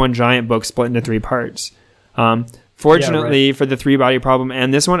really just one giant book split into 3 parts. Fortunately for the 3-body problem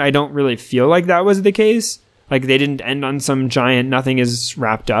and this one, I don't really feel like that was the case. Like they didn't end on some giant, nothing is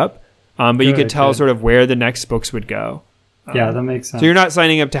wrapped up. But you could tell sort of where the next books would go. Yeah, that makes sense. So you're not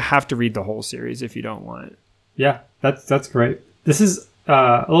signing up to have to read the whole series if you don't want. Yeah, that's great. This is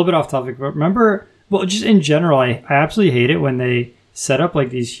a little bit off topic, but remember, well, just in general, I absolutely hate it when they set up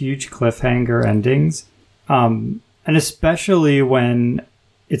like these huge cliffhanger endings. And especially when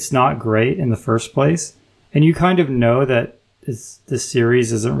it's not great in the first place. And you kind of know that this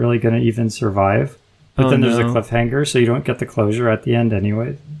series isn't really going to even survive. But then there's a cliffhanger, so you don't get the closure at the end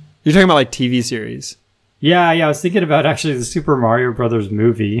anyway. You're talking about like TV series. Yeah. I was thinking about actually the Super Mario Brothers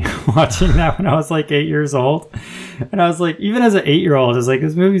movie, watching that when I was like 8 years old. And I was like, even as an 8-year-old, I was like,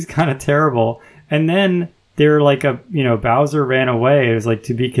 this movie's kind of terrible. And then they were like Bowser ran away. It was like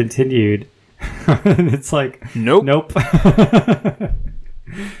to be continued. And it's like, nope.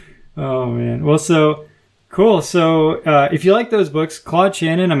 Oh man. Well, so cool. So if you like those books, Claude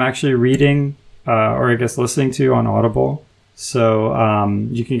Shannon, I'm actually reading, or I guess listening to on Audible. So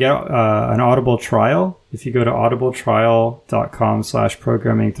you can get an Audible trial if you go to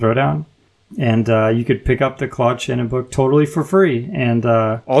audibletrial.com/programming throwdown. And you could pick up the Claude Shannon book totally for free. And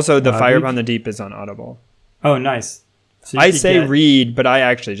also, The Fire Upon the Deep is on Audible. Oh, nice. So I say read, but I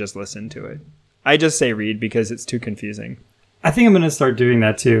actually just listen to it. I just say read because it's too confusing. I think I'm gonna start doing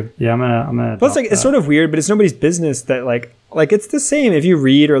that too. Yeah, I'm gonna. Plus, like, it's sort of weird, but it's nobody's business that like it's the same if you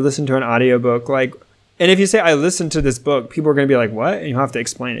read or listen to an audiobook. Like, and if you say I listened to this book, people are gonna be like, "What?" And you have to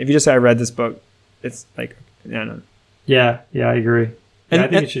explain it. If you just say I read this book, it's like, I don't know. Yeah, I agree. Yeah, I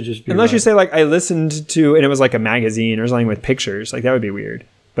think it should just be unless you say like I listened to, and it was like a magazine or something with pictures, like that would be weird.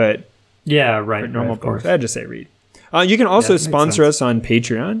 But yeah, right. For normal of course. books, I'd just say read. You can also sponsor us on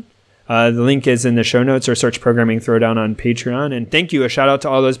Patreon. The link is in the show notes, or search Programming Throwdown on Patreon. And thank you. A shout out to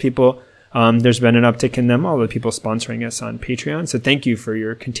all those people. There's been an uptick in them, all the people sponsoring us on Patreon. So thank you for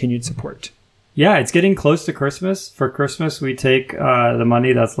your continued support. Yeah, it's getting close to Christmas. For Christmas, we take the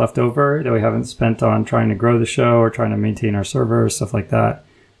money that's left over that we haven't spent on trying to grow the show or trying to maintain our server, stuff like that.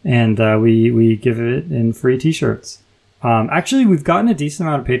 And we give it in free t-shirts. Actually, we've gotten a decent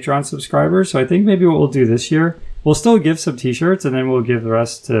amount of Patreon subscribers. So I think maybe what we'll do this year, we'll still give some t-shirts and then we'll give the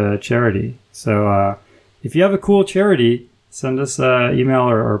rest to charity. So if you have a cool charity, send us an email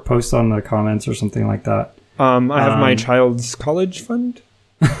or post on the comments or something like that. I have my child's college fund.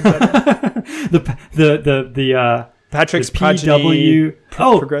 the Patrick's the PW.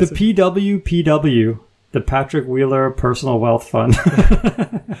 The progressive. PWPW, the Patrick Wheeler Personal Wealth Fund.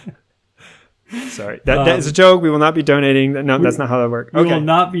 Sorry, that is a joke. We will not be donating. No, that's not how that works. We will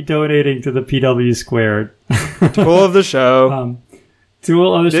not be donating to the PW squared. Tool of the show.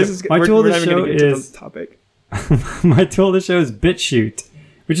 Tool of the show. My tool of the show is topic. My tool of the show is BitChute,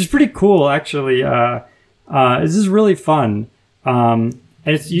 which is pretty cool actually. This is really fun, and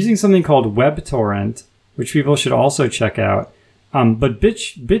it's using something called WebTorrent, which people should also check out. But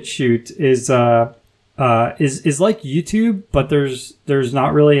BitChute is like YouTube, but there's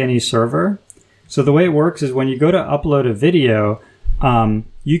not really any server. So the way it works is when you go to upload a video,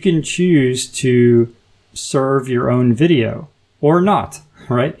 you can choose to serve your own video or not,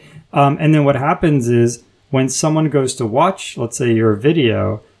 right? And then what happens is when someone goes to watch, let's say your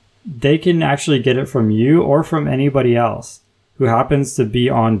video, they can actually get it from you or from anybody else who happens to be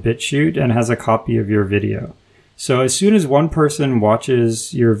on BitChute and has a copy of your video. So as soon as one person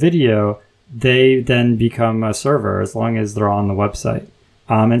watches your video, they then become a server as long as they're on the website.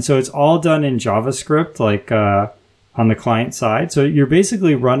 And so it's all done in JavaScript, like on the client side. So you're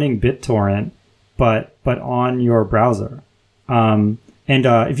basically running BitTorrent, but on your browser. And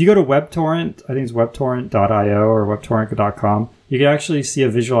if you go to WebTorrent, I think it's webtorrent.io or webtorrent.com, you can actually see a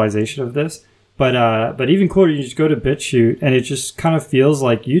visualization of this. But even cooler, you just go to BitChute, and it just kind of feels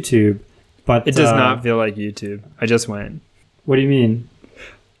like YouTube. But it does not feel like YouTube. I just went. What do you mean?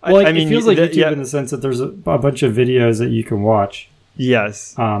 Well, I mean, it feels like YouTube in the sense that there's a bunch of videos that you can watch.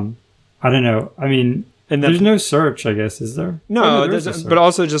 Yes. I don't know. I mean, and there's no search, I guess, is there? No, but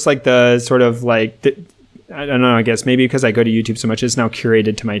also just like the sort of like, I don't know, I guess maybe because I go to YouTube so much, it's now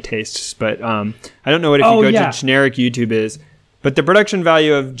curated to my tastes. But I don't know what if you go to generic YouTube is. But the production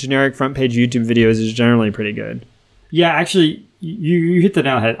value of generic front page YouTube videos is generally pretty good. Yeah, actually, you hit the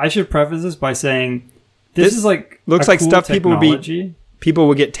nail on the head. I should preface this by saying this is like looks like cool stuff technology. people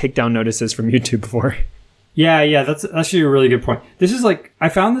will get takedown notices from YouTube for. Yeah, that's actually a really good point. This is like, I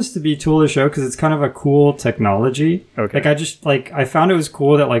found this to be tool of the show because it's kind of a cool technology. Okay. Like I found it was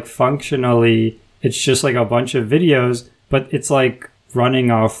cool that like functionally it's just like a bunch of videos, but it's like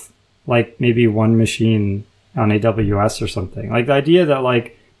running off like maybe one machine on AWS or something. Like the idea that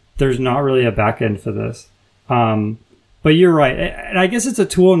like there's not really a backend for this. But you're right. And I guess it's a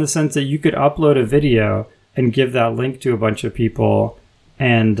tool in the sense that you could upload a video and give that link to a bunch of people.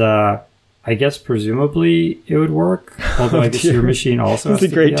 And I guess presumably it would work. Although I guess your machine also has to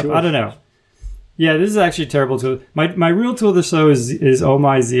be up. I don't know. Yeah, this is actually a terrible tool. My real tool of the show is Oh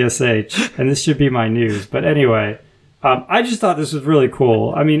My ZSH, and this should be my news. But anyway, I just thought this was really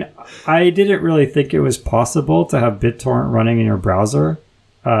cool. I mean, I didn't really think it was possible to have BitTorrent running in your browser.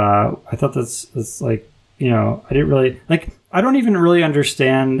 I thought that's like, you know, I didn't really like. I don't even really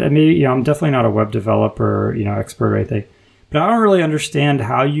understand. And maybe, you know, I'm definitely not a web developer, you know, expert or anything. But I don't really understand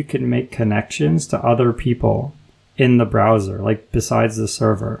how you can make connections to other people in the browser, like besides the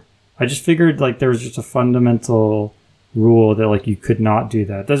server. I just figured like there was just a fundamental rule that like you could not do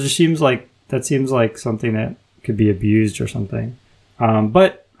that. That seems like something that could be abused or something.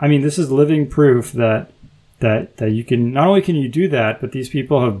 But I mean, this is living proof that you can, not only can you do that, but these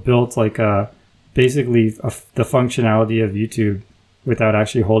people have built like basically the functionality of YouTube without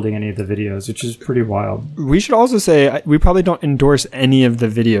actually holding any of the videos, which is pretty wild. We should also say we probably don't endorse any of the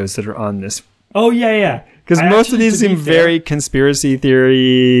videos that are on this. Oh, yeah. Because most of these seem very conspiracy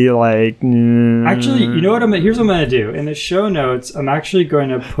theory, like... Actually, you know what? Here's what I'm going to do. In the show notes, I'm actually going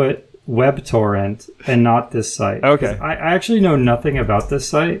to put WebTorrent and not this site. Okay. I actually know nothing about this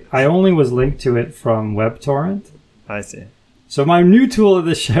site. I only was linked to it from WebTorrent. I see. So my new tool of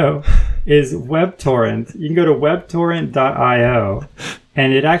the show is WebTorrent. You can go to webtorrent.io,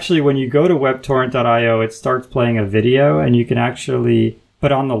 and it actually, when you go to webtorrent.io, it starts playing a video, and you can actually,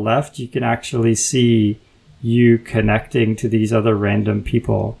 but on the left, you can actually see you connecting to these other random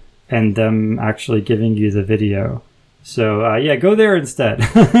people and them actually giving you the video. So yeah, go there instead.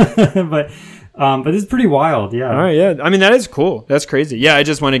 But it's pretty wild. Yeah. All right. Yeah. I mean, that is cool. That's crazy. Yeah. I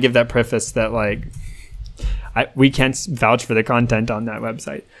just want to give that preface that like, we can't vouch for the content on that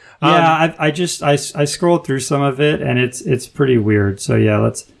website. Yeah, I scrolled through some of it and it's pretty weird. So yeah,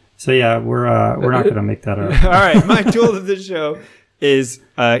 we're not going to make that up. All right, my tool of the show is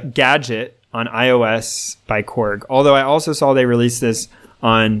Gadget on iOS by Korg. Although I also saw they released this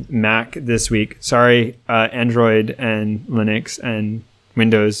on Mac this week. Sorry, Android and Linux and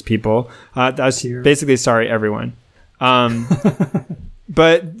Windows people. That's basically sorry everyone.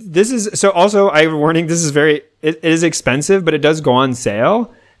 But this is, so also I have a warning, this is it is expensive, but it does go on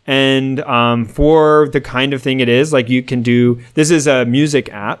sale. And for the kind of thing it is, like you can do, this is a music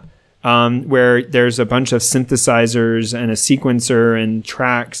app where there's a bunch of synthesizers and a sequencer and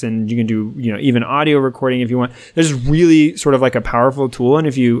tracks, and you can do, even audio recording if you want. There's really sort of like a powerful tool. And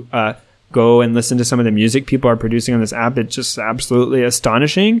if you go and listen to some of the music people are producing on this app, it's just absolutely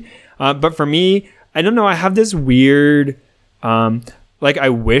astonishing. But for me, I don't know, I have this weird, like I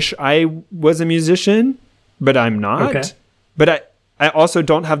wish I was a musician, but I'm not. Okay. But I also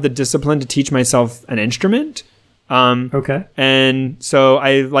don't have the discipline to teach myself an instrument. Okay. And so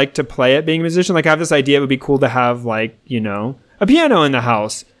I like to play at being a musician. Like I have this idea, it would be cool to have like, a piano in the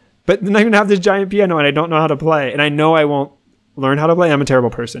house, but then I'm going to have this giant piano and I don't know how to play. And I know I won't learn how to play. I'm a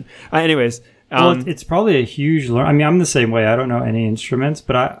terrible person. Anyways. Well, it's probably a huge learn. I mean, I'm the same way. I don't know any instruments,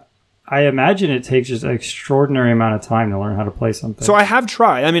 but I imagine it takes just an extraordinary amount of time to learn how to play something. So I have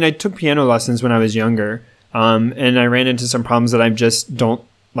tried. I mean, I took piano lessons when I was younger. And I ran into some problems that I just don't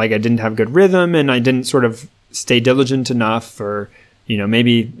like. I didn't have good rhythm and I didn't sort of stay diligent enough, or,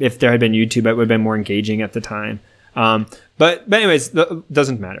 maybe if there had been YouTube, it would have been more engaging at the time. But anyways,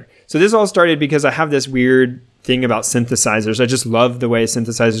 doesn't matter. So this all started because I have this weird thing about synthesizers. I just love the way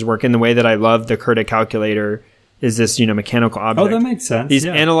synthesizers work, and the way that I love the Curta calculator is this, mechanical object. Oh, that makes sense. These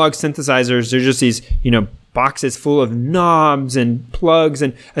analog synthesizers, they're just these, boxes full of knobs and plugs.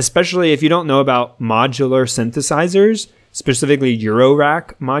 And especially if you don't know about modular synthesizers, specifically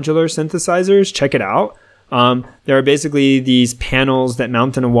Eurorack modular synthesizers, check it out. There are basically these panels that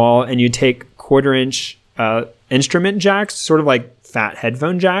mount on a wall, and you take 1/4-inch instrument jacks, sort of like fat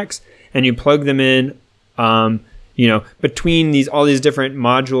headphone jacks, and you plug them in, between all these different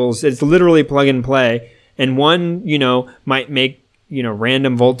modules. It's literally plug and play. And one, might make,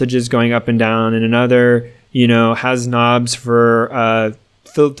 random voltages going up and down, and another, has knobs for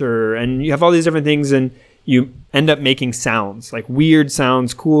filter, and you have all these different things, and you end up making sounds, like weird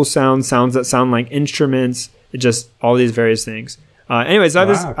sounds, cool sounds that sound like instruments, just all these various things. Anyways, I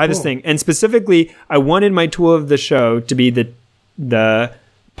have this thing, and specifically, I wanted my tool of the show to be the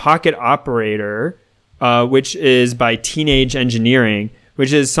Pocket Operator, which is by Teenage Engineering,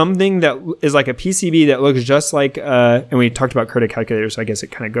 which is something that is like a PCB that looks just like, and we talked about Curta calculators, so I guess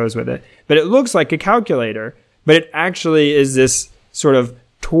it kind of goes with it, but it looks like a calculator, but it actually is this sort of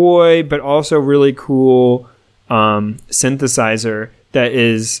toy, but also really cool synthesizer that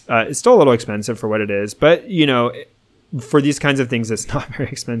is, it's still a little expensive for what it is, but, for these kinds of things, it's not very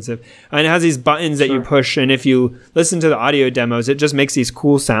expensive. And it has these buttons that you push, and if you listen to the audio demos, it just makes these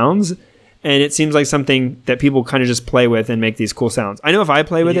cool sounds. And it seems like something that people kind of just play with and make these cool sounds. I know if I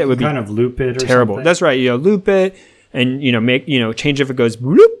play with it would be kind of loop it or terrible. Something. That's right. Loop it and, make, change if it goes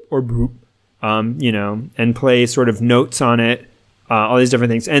bloop or boop, and play sort of notes on it, all these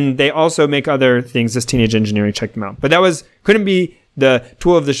different things. And they also make other things. This Teenage Engineering, check them out. But that couldn't be the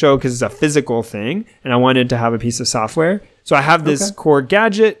tool of the show because it's a physical thing. And I wanted to have a piece of software. So I have this core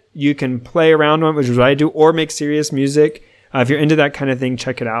gadget. You can play around on it, which is what I do, or make serious music. If you're into that kind of thing,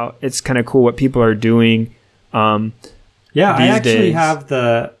 check it out. It's kind of cool what people are doing. I actually have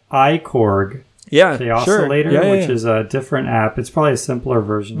the iKorg Oscillator, which is a different app. It's probably a simpler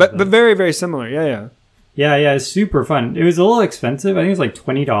version. But very, very similar. Yeah. Yeah, it's super fun. It was a little expensive. I think it was like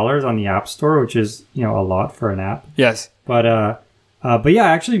 $20 on the App Store, which is, a lot for an app. Yes. But yeah, I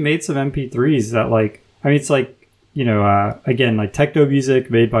actually made some MP3s that it's like, again, like techno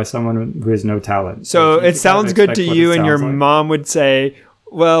music made by someone who has no talent. So it sounds good to you, and your mom would say,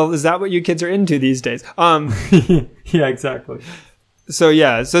 well, is that what you kids are into these days? Yeah, exactly.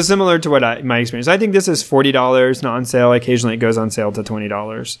 So similar to what my experience. I think this is $40, not on sale. Occasionally it goes on sale to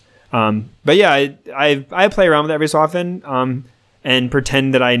 $20. But yeah, I play around with it every so often and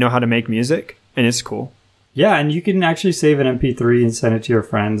pretend that I know how to make music, and it's cool. Yeah, and you can actually save an MP3 and send it to your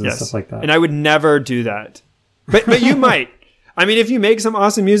friends and stuff like that. And I would never do that. But you might. I mean, if you make some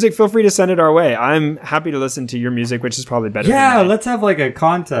awesome music, feel free to send it our way. I'm happy to listen to your music, which is probably better than mine. Let's have like a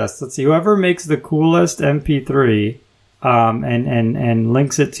contest. Let's see. Whoever makes the coolest MP3 and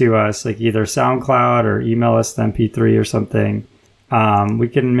links it to us, like either SoundCloud or email us the MP3 or something, we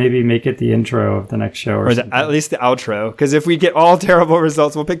can maybe make it the intro of the next show. Or at least the outro. Because if we get all terrible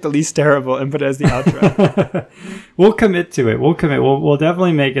results, we'll pick the least terrible and put it as the outro. We'll commit to it. We'll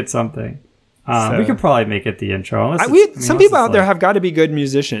definitely make it something. We could probably make it the intro. Some people out there have got to be good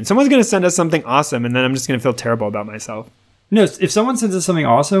musicians. Someone's going to send us something awesome, and then I'm just going to feel terrible about myself. No, if someone sends us something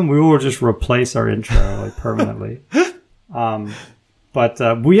awesome, we will just replace our intro permanently.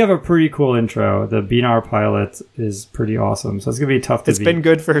 But we have a pretty cool intro. The Benar pilot is pretty awesome, so it's going to be tough to beat. It's been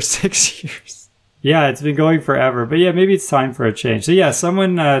good for 6 years. Yeah, it's been going forever. But yeah, maybe it's time for a change. So yeah,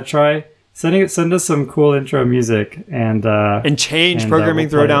 someone send Send us some cool intro music and change Programming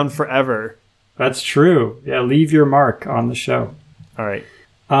Throwdown forever. That's true. Yeah, leave your mark on the show. All right.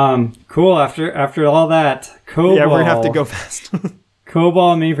 Cool. After all that, COBOL. Yeah, we're gonna have to go fast.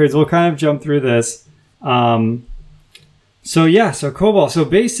 COBOL mainframes. We'll kind of jump through this. So COBOL. So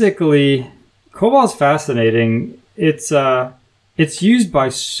basically, COBOL is fascinating. It's used by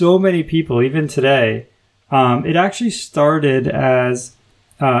so many people, even today. It actually started as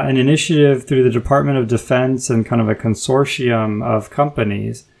an initiative through the Department of Defense and kind of a consortium of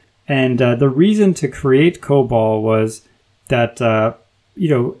companies. And the reason to create COBOL was that,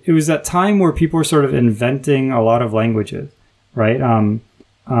 it was that time where people were sort of inventing a lot of languages, right?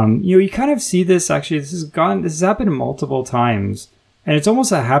 You kind of see this, actually, this has happened multiple times. And it's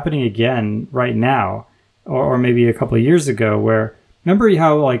almost happening again right now, or maybe a couple of years ago, where remember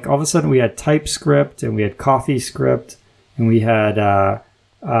how like all of a sudden we had TypeScript and we had CoffeeScript and we had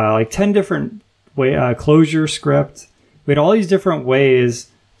like 10 different Clojure script. We had all these different ways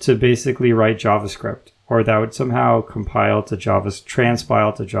to basically write JavaScript, or that would somehow transpile to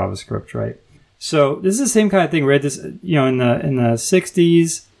JavaScript, right? So this is the same kind of thing. We had this, in the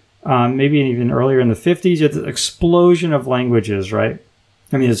 60s, maybe even earlier in the 50s, you had this explosion of languages, right?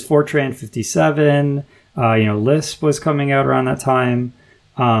 I mean, there's Fortran 57. Lisp was coming out around that time.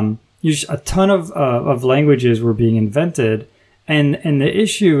 A ton of languages were being invented. And the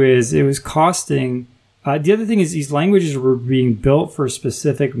issue is it was costing. The other thing is these languages were being built for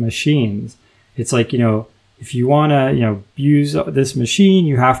specific machines. It's like, if you want to, use this machine,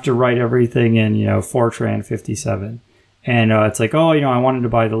 you have to write everything in, Fortran 57. And it's like, I wanted to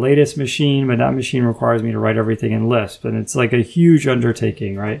buy the latest machine, but that machine requires me to write everything in Lisp. And it's like a huge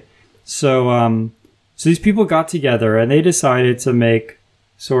undertaking, right? So these people got together and they decided to make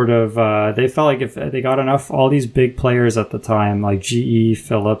sort of, they felt like if they got enough, all these big players at the time, like GE,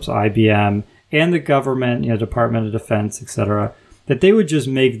 Philips, IBM, and the government, Department of Defense, etc., that they would just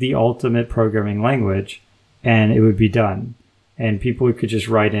make the ultimate programming language and it would be done. And people could just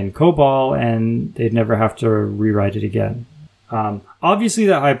write in COBOL and they'd never have to rewrite it again. Obviously,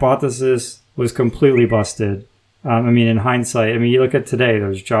 that hypothesis was completely busted. In hindsight, you look at today,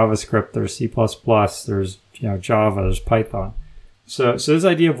 there's JavaScript, there's C++, there's Java, there's Python. So this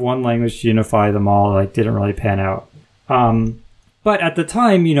idea of one language to unify them all didn't really pan out. But at the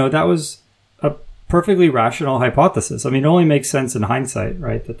time, that was a perfectly rational hypothesis. It only makes sense in hindsight,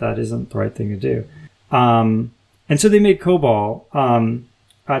 right? That isn't the right thing to do. And so they made COBOL.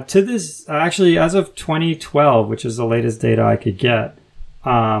 To this, actually, as of 2012, which is the latest data I could get,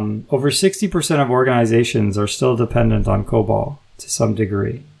 over 60% of organizations are still dependent on COBOL to some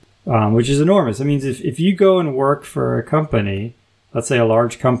degree, which is enormous. It means if you go and work for a company, let's say a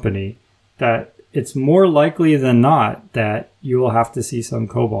large company, that it's more likely than not that you will have to see some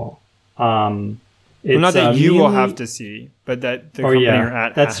COBOL. Not that you will have to see, but that the company you're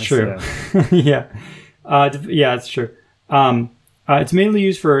at that's has true. to. Yeah. It's true. It's mainly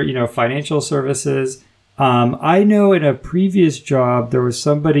used for, financial services. I know in a previous job, there was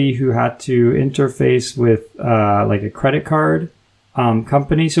somebody who had to interface with a credit card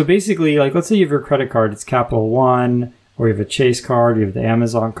company. So basically, let's say you have your credit card, it's Capital One, or you have a Chase card, you have the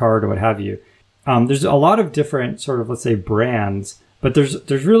Amazon card, or what have you. There's a lot of different sort of, let's say, brands, but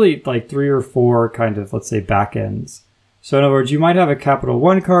there's really 3 or 4 kind of, let's say, backends. So in other words, you might have a Capital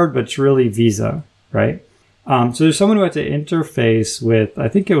One card, but it's really Visa, right? So there's someone who had to interface with, I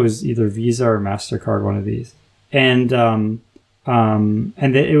think it was either Visa or MasterCard, one of these. And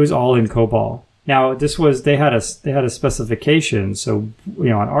it was all in COBOL. Now, they had a specification. So,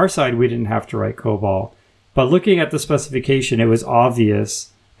 on our side, we didn't have to write COBOL. But looking at the specification, it was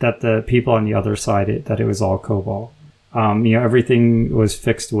obvious that the people on the other side, that it was all COBOL. Everything was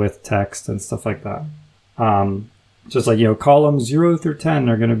fixed with text and stuff like that. Just columns 0 through 10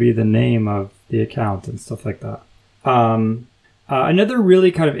 are going to be the name of the account and stuff like that. Another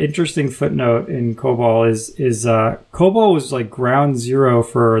really kind of interesting footnote in COBOL is COBOL was ground zero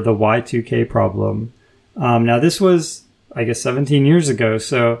for the Y2K problem. Now this was, I guess, 17 years ago.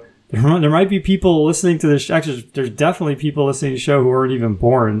 So there might be people listening to this. Actually, there's definitely people listening to the show who weren't even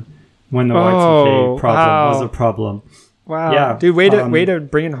born when the Y2K problem was a problem. Wow. Yeah. Dude, way to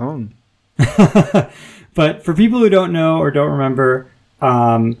bring it home. But for people who don't know or don't remember,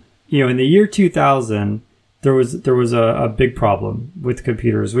 in the year 2000, there was a big problem with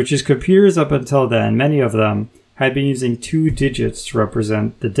computers, which is computers up until then, many of them had been using 2 digits to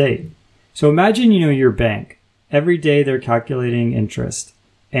represent the date. So imagine, your bank. Every day they're calculating interest,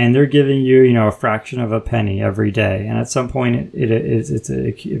 and they're giving you, a fraction of a penny every day. And at some point,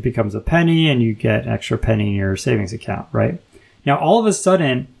 it becomes a penny, and you get an extra penny in your savings account, right? Now, all of a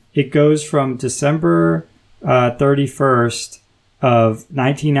sudden, it goes from December 31st of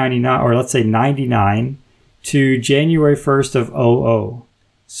 1999, or let's say 99, to January 1st of 00.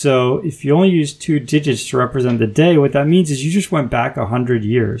 So if you only use 2 digits to represent the day, what that means is you just went back 100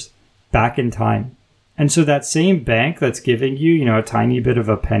 years back in time. And so that same bank that's giving you, you know, a tiny bit of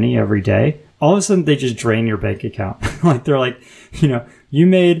a penny every day, all of a sudden they just drain your bank account. Like they're like, you know, you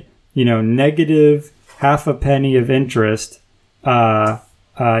made, you know, negative half a penny of interest, you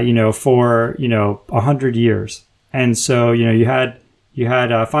know, for, you know, 100 years. And so, you know, you had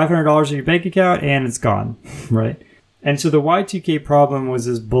 $500 in your bank account and it's gone, right? And so the Y2K problem was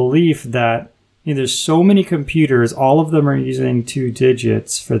this belief that, you know, there's so many computers, all of them are using 2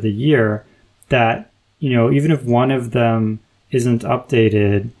 digits for the year, that, you know, even if one of them isn't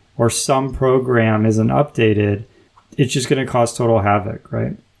updated or some program isn't updated, it's just going to cause total havoc,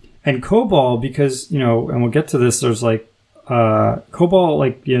 right? And COBOL, because, you know, and we'll get to this, there's like, COBOL,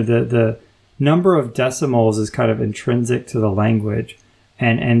 like, you know, the number of decimals is kind of intrinsic to the language.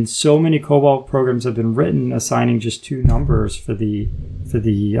 And so many COBOL programs have been written assigning just 2 numbers for the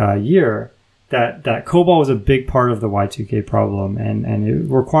year that COBOL was a big part of the Y2K problem, and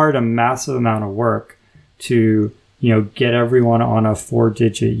it required a massive amount of work to, you know, get everyone on a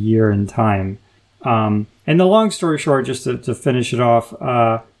 4-digit year in time. And the long story short, just to finish it off,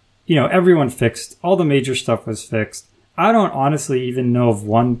 you know, everyone fixed, all the major stuff was fixed. I don't honestly even know of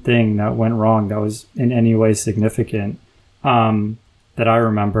one thing that went wrong that was in any way significant. That I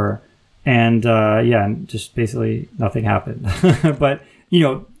remember. And yeah, just basically nothing happened. But, you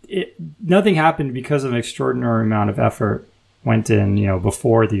know, nothing happened because an extraordinary amount of effort went in, you know,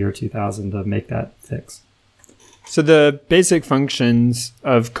 before the year 2000 to make that fix. So the basic functions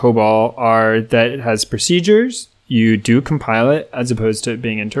of COBOL are that it has procedures, you do compile it as opposed to it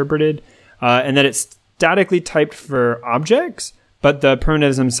being interpreted, and that it's statically typed for objects, but the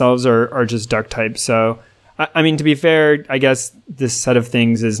primitives themselves are just duck types. So I mean, to be fair, I guess this set of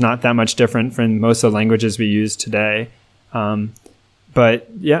things is not that much different from most of the languages we use today. But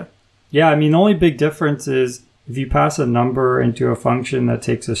yeah. Yeah, I mean, the only big difference is if you pass a number into a function that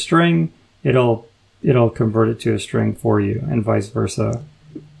takes a string, it'll convert it to a string for you, and vice versa.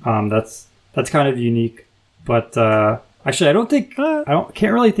 That's kind of unique. But actually,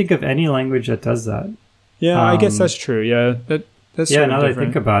 can't really think of any language that does that. Yeah, I guess that's true. Yeah, that's yeah. Now that I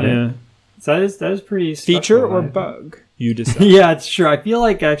think about it. So that is pretty special. Feature or bug? You decide. Yeah, it's true. I feel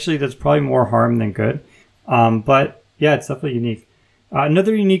like actually that's probably more harm than good. But yeah, it's definitely unique.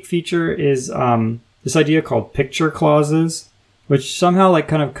 Another unique feature is this idea called picture clauses, which somehow like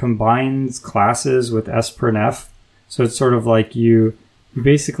kind of combines classes with sprintf. So it's sort of like you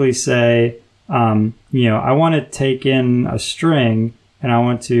basically say, you know, I want to take in a string and I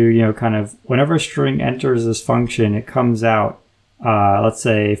want to, you know, kind of whenever a string enters this function, it comes out. Let's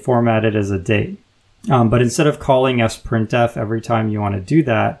say formatted as a date. But instead of calling sprintf every time you want to do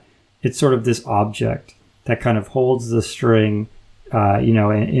that, it's sort of this object that kind of holds the string, you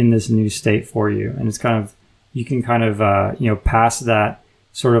know, in this new state for you. And it's kind of, you can kind of, you know, pass that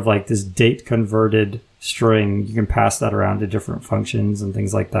sort of like this date converted string. You can pass that around to different functions and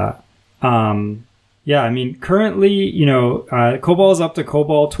things like that. Yeah, I mean, currently, you know, COBOL is up to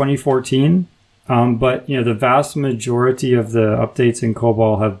COBOL 2014. But, you know, the vast majority of the updates in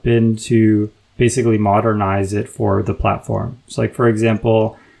COBOL have been to basically modernize it for the platform. So, like, for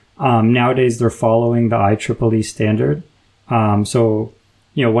example, nowadays they're following the IEEE standard. So,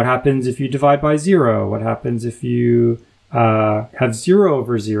 you know, what happens if you divide by 0? What happens if you have 0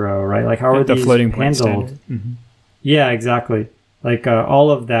 over 0, right? Like, how are the these floating point handled? Mm-hmm. Yeah, exactly. Like, all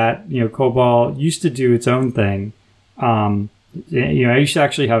of that, you know, COBOL used to do its own thing. You know, I used to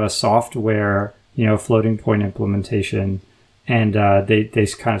actually have a software, you know, floating point implementation, and they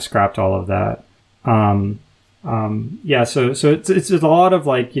kind of scrapped all of that. Yeah, so it's a lot of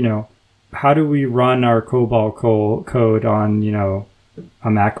like, you know, how do we run our COBOL code on, you know, a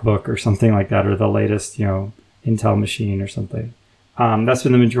MacBook or something like that, or the latest, you know, Intel machine or something. That's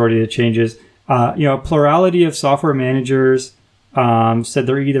been the majority of the changes. You know, a plurality of software managers said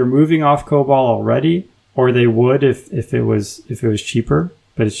they're either moving off COBOL already, or they would if it was cheaper,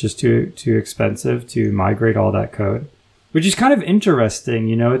 but it's just too expensive to migrate all that code, which is kind of interesting.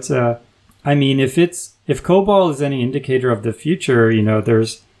 You know, I mean, if COBOL is any indicator of the future, you know,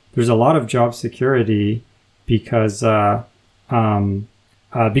 there's a lot of job security because you know,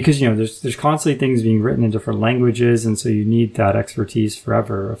 there's constantly things being written in different languages, and so you need that expertise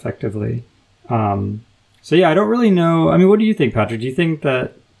forever, effectively. So yeah, I don't really know. I mean, what do you think, Patrick? Do you think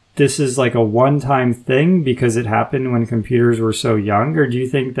that this is like a one-time thing because it happened when computers were so young, or do you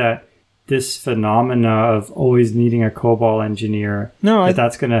think that this phenomena of always needing a COBOL engineer,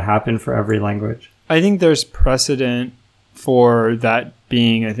 that's going to happen for every language. I think there's precedent for that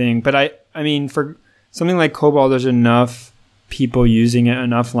being a thing. But I mean, for something like COBOL, there's enough people using it,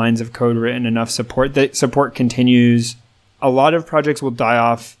 enough lines of code written, enough support that support continues. A lot of projects will die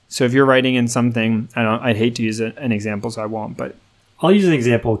off. So if you're writing in something, I'd hate to use an example, so I won't, but I'll use an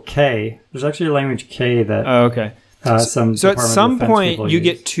example. K. There's actually a language K that. Oh, okay. So at some point, you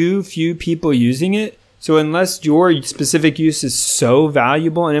get too few people using it. So unless your specific use is so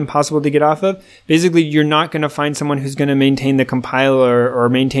valuable and impossible to get off of, basically you're not going to find someone who's going to maintain the compiler or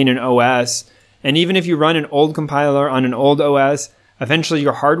maintain an OS. And even if you run an old compiler on an old OS, eventually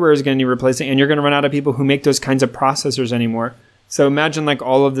your hardware is going to need replacing, and you're going to run out of people who make those kinds of processors anymore. So imagine like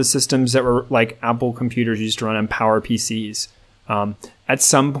all of the systems that were like Apple computers used to run on Power PCs. At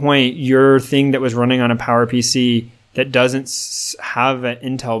some point, your thing that was running on a Power PC that doesn't have an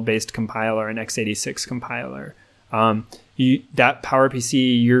Intel-based compiler, an x86 compiler, that Power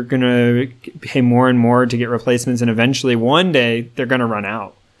PC, you're going to pay more and more to get replacements, and eventually one day they're going to run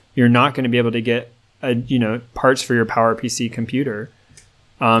out. You're not going to be able to get parts for your Power PC computer.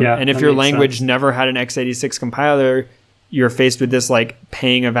 And if your language never had an x86 compiler, you're faced with this like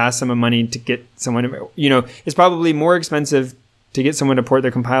paying a vast sum of money to get someone, it's probably more expensive to get someone to port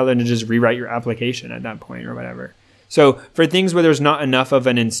their compiler and to just rewrite your application at that point or whatever. So for things where there's not enough of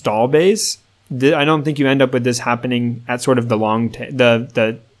an install base, I don't think you end up with this happening at sort of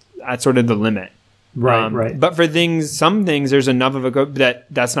the at sort of the limit. Right. But for some things, there's enough of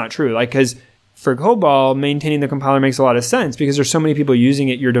that's not true. Like, because for COBOL, maintaining the compiler makes a lot of sense because there's so many people using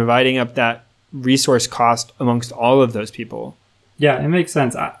it. You're dividing up that resource cost amongst all of those people. Yeah, it makes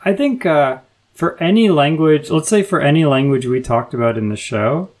sense. I think for any language, let's say for any language we talked about in the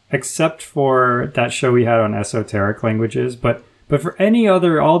show, except for that show we had on esoteric languages, but for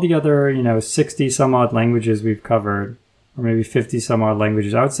all the other, 60 some odd languages we've covered, or maybe 50 some odd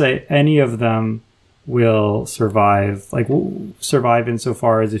languages, I would say any of them will survive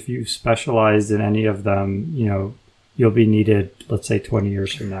insofar as if you specialized in any of them, you'll be needed, let's say 20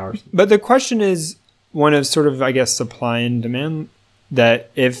 years from now or something. But the question is one of sort of, I guess, supply and demand,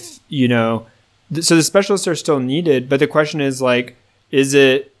 that if, so the specialists are still needed, but the question is like, is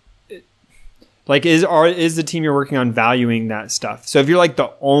the team you're working on valuing that stuff? So if you're like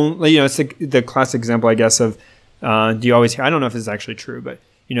the only, it's the classic example, I guess, of, do you always hear, I don't know if it's actually true, but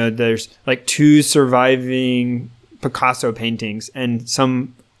there's like 2 surviving Picasso paintings and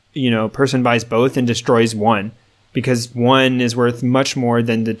some, person buys both and destroys one because one is worth much more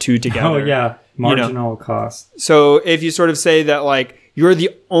than the 2 together. Oh yeah. Marginal cost. So if you sort of say that like you're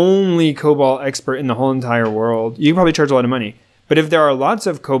the only COBOL expert in the whole entire world, you can probably charge a lot of money. But if there are lots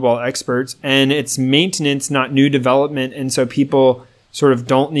of COBOL experts and it's maintenance, not new development, and so people sort of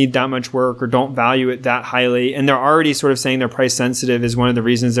don't need that much work or don't value it that highly, and they're already sort of saying they're price sensitive is one of the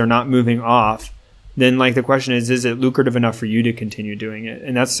reasons they're not moving off, then like the question is it lucrative enough for you to continue doing it?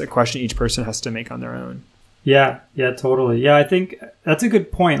 And that's a question each person has to make on their own. Yeah, totally. Yeah, I think that's a good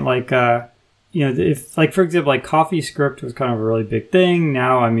point. Like, if like, for example, like CoffeeScript was kind of a really big thing.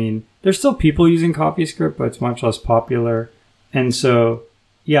 Now, I mean, there's still people using CoffeeScript, but it's much less popular. And so,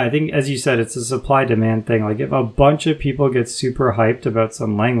 yeah, I think, as you said, it's a supply-demand thing. Like, if a bunch of people get super hyped about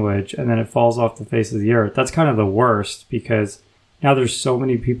some language and then it falls off the face of the earth, that's kind of the worst because now there's so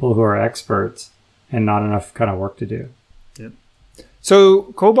many people who are experts and not enough kind of work to do. Yep.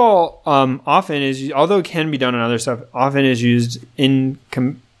 So COBOL often is, although it can be done on other stuff, often is used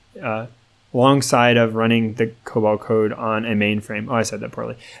alongside of running the COBOL code on a mainframe. Oh, I said that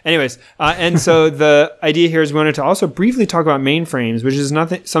poorly. Anyways, and so the idea here is we wanted to also briefly talk about mainframes, which is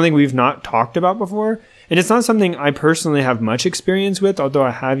something we've not talked about before. And it's not something I personally have much experience with, although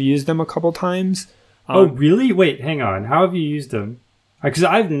I have used them a couple times. Oh, really? Wait, hang on. How have you used them? Because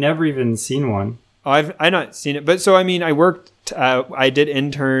I've never even seen one. I've not seen it. But so, I mean, I did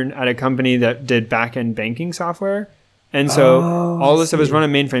intern at a company that did back-end banking software. And so all this stuff was run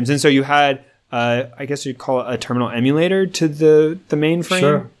on mainframes. And so you had, I guess you'd call it a terminal emulator to the mainframe.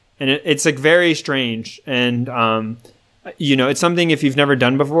 Sure. And it's like very strange. And, it's something if you've never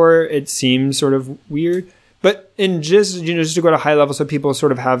done before, it seems sort of weird. But just to go to high level so people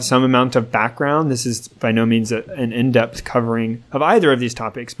sort of have some amount of background, this is by no means an in-depth covering of either of these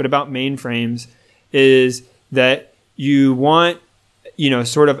topics, but about mainframes is that you want,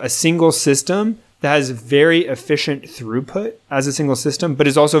 sort of a single system that has very efficient throughput as a single system, but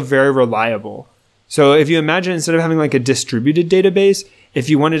is also very reliable. So if you imagine, instead of having like a distributed database, if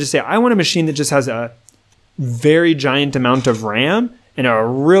you wanted to say, I want a machine that just has a very giant amount of RAM and a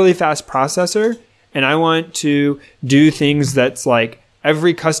really fast processor, and I want to do things that's like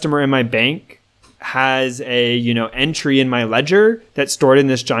every customer in my bank has a, entry in my ledger that's stored in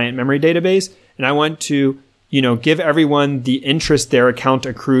this giant memory database. And I want to, give everyone the interest their account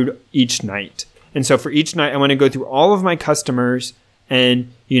accrued each night. And so for each night, I want to go through all of my customers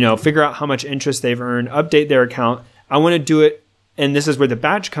and, figure out how much interest they've earned, update their account. I want to do it. And this is where the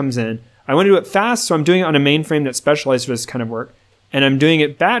batch comes in. I want to do it fast. So I'm doing it on a mainframe that's specialized for this kind of work. And I'm doing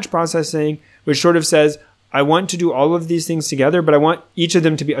it batch processing, which sort of says, I want to do all of these things together, but I want each of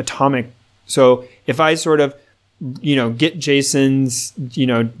them to be atomic. So if I sort of, get Jason's,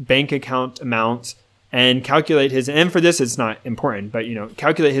 bank account amounts and calculate his, and for this, it's not important, but,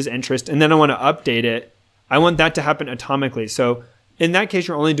 calculate his interest, and then I want to update it, I want that to happen atomically. So in that case,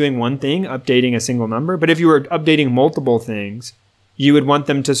 you're only doing one thing, updating a single number. But if you were updating multiple things, you would want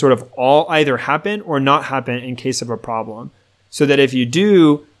them to sort of all either happen or not happen in case of a problem. So that if you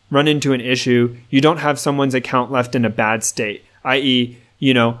do run into an issue, you don't have someone's account left in a bad state, i.e.,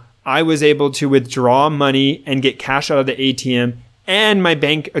 I was able to withdraw money and get cash out of the ATM and my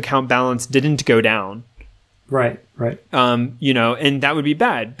bank account balance didn't go down. Right. And that would be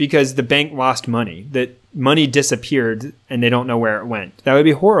bad because the bank lost money. That money disappeared and they don't know where it went. That would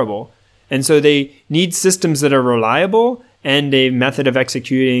be horrible. And so they need systems that are reliable and a method of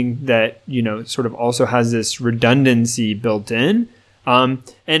executing that, sort of also has this redundancy built in.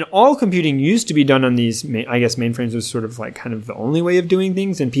 And all computing used to be done on these, I guess mainframes was sort of like kind of the only way of doing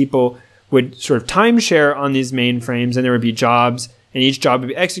things. And people would sort of timeshare on these mainframes and there would be jobs and each job would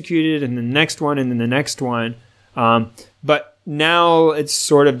be executed and then the next one and then the next one. But now it's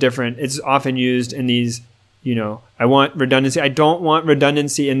sort of different. It's often used in these, I want redundancy. I don't want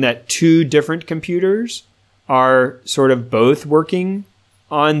redundancy in that two different computers are sort of both working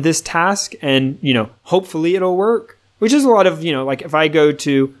on this task and, hopefully it'll work. Which is a lot of, like if I go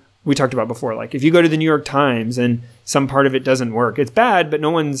to, we talked about before, like if you go to the New York Times and some part of it doesn't work, it's bad, but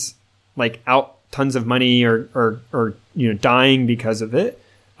no one's like out tons of money or dying because of it.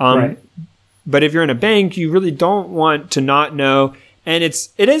 Right. But if you're in a bank, you really don't want to not know. And it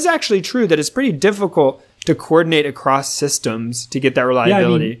is actually true that it's pretty difficult to coordinate across systems to get that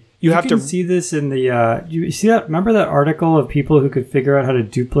reliability. Yeah, you have to see this in the, you see that, remember that article of people who could figure out how to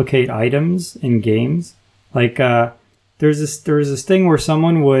duplicate items in games? Like, there was this thing where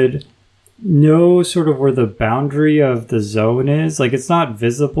someone would know sort of where the boundary of the zone is. Like it's not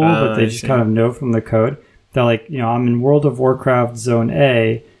visible, but they just kind of know from the code that like, I'm in World of Warcraft zone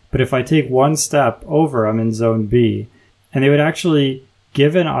A, but if I take one step over, I'm in zone B. And they would actually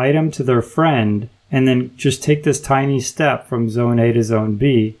give an item to their friend and then just take this tiny step from zone A to zone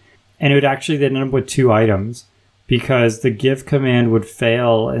B. And it would actually then end up with two items because the give command would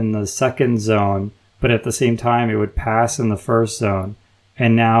fail in the second zone, but at the same time, it would pass in the first zone.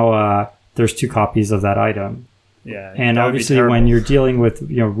 And now there's two copies of that item. Yeah. And obviously, when you're dealing with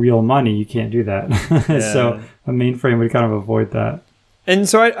real money, you can't do that. Yeah. So a mainframe would kind of avoid that. And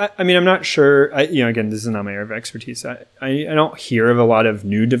so, I mean, I'm not sure. Again, this is not my area of expertise. I don't hear of a lot of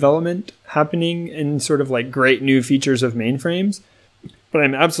new development happening in sort of like great new features of mainframes. But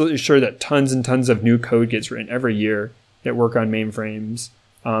I'm absolutely sure that tons and tons of new code gets written every year that work on mainframes.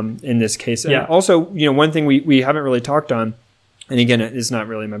 In this case. And also, one thing we haven't really talked on, and again, it's not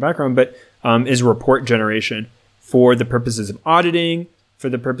really my background, but is report generation for the purposes of auditing, for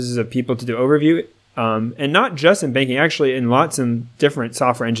the purposes of people to do overview, and not just in banking, actually in lots of different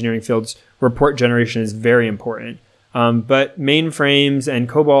software engineering fields, report generation is very important. But mainframes and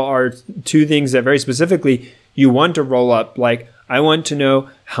COBOL are two things that very specifically you want to roll up. Like, I want to know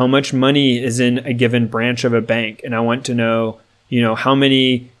how much money is in a given branch of a bank, and I want to know how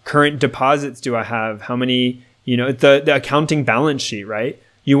many current deposits do I have? How many, the accounting balance sheet, right?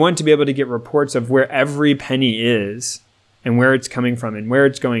 You want to be able to get reports of where every penny is and where it's coming from and where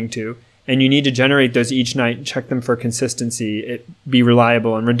it's going to. And you need to generate those each night and check them for consistency, it be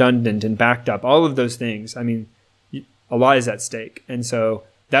reliable and redundant and backed up, all of those things. I mean, a lot is at stake. And so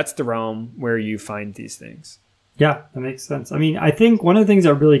that's the realm where you find these things. Yeah, that makes sense. I mean, I think one of the things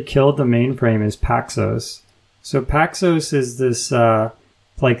that really killed the mainframe is Paxos. So Paxos is this, I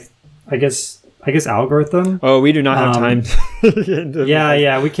guess algorithm. Oh, we do not have time.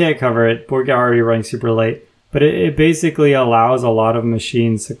 Yeah, we can't cover it. We're already running super late. But it basically allows a lot of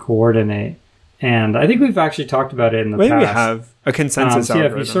machines to coordinate. And I think we've actually talked about it in the past. Maybe we have a consensus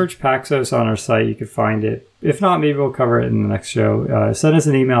algorithm. Yeah, if you search Paxos on our site, you could find it. If not, maybe we'll cover it in the next show. Send us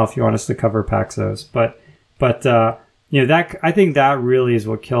an email if you want us to cover Paxos. But that I think that really is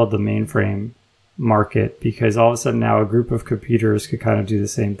what killed the mainframe market, because all of a sudden now a group of computers could kind of do the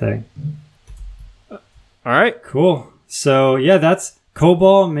same thing. All right, cool. So yeah, that's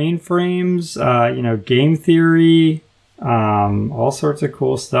COBOL, mainframes, game theory, all sorts of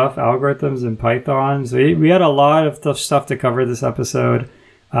cool stuff, algorithms in Python. So we had a lot of stuff to cover this episode.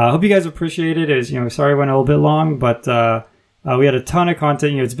 I hope you guys appreciate it. Sorry it went a little bit long, but we had a ton of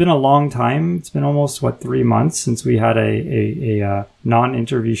content. It's been a long time. It's been almost 3 months since we had a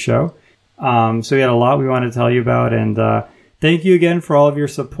non-interview show. So we had a lot we wanted to tell you about, and thank you again for all of your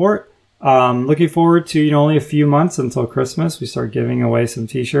support. Looking forward to only a few months until Christmas. We start giving away some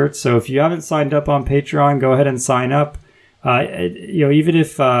t-shirts. So if you haven't signed up on Patreon, go ahead and sign up. Even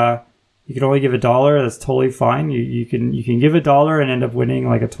if you can only give $1, that's totally fine. You can give $1 and end up winning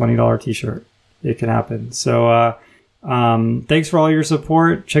like a $20 t-shirt. It can happen. So thanks for all your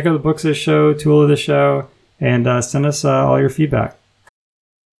support. Check out the books of the show, tool of the show, and send us all your feedback.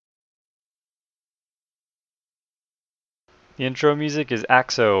 The intro music is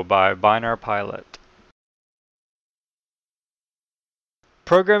Axo by Binar Pilot.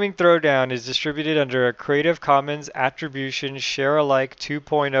 Programming Throwdown is distributed under a Creative Commons Attribution Share-alike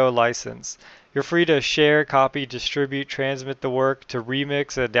 2.0 license. You're free to share, copy, distribute, transmit the work, to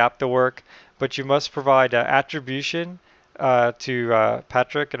remix, adapt the work, but you must provide attribution to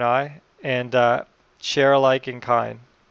Patrick and I, and share alike in kind.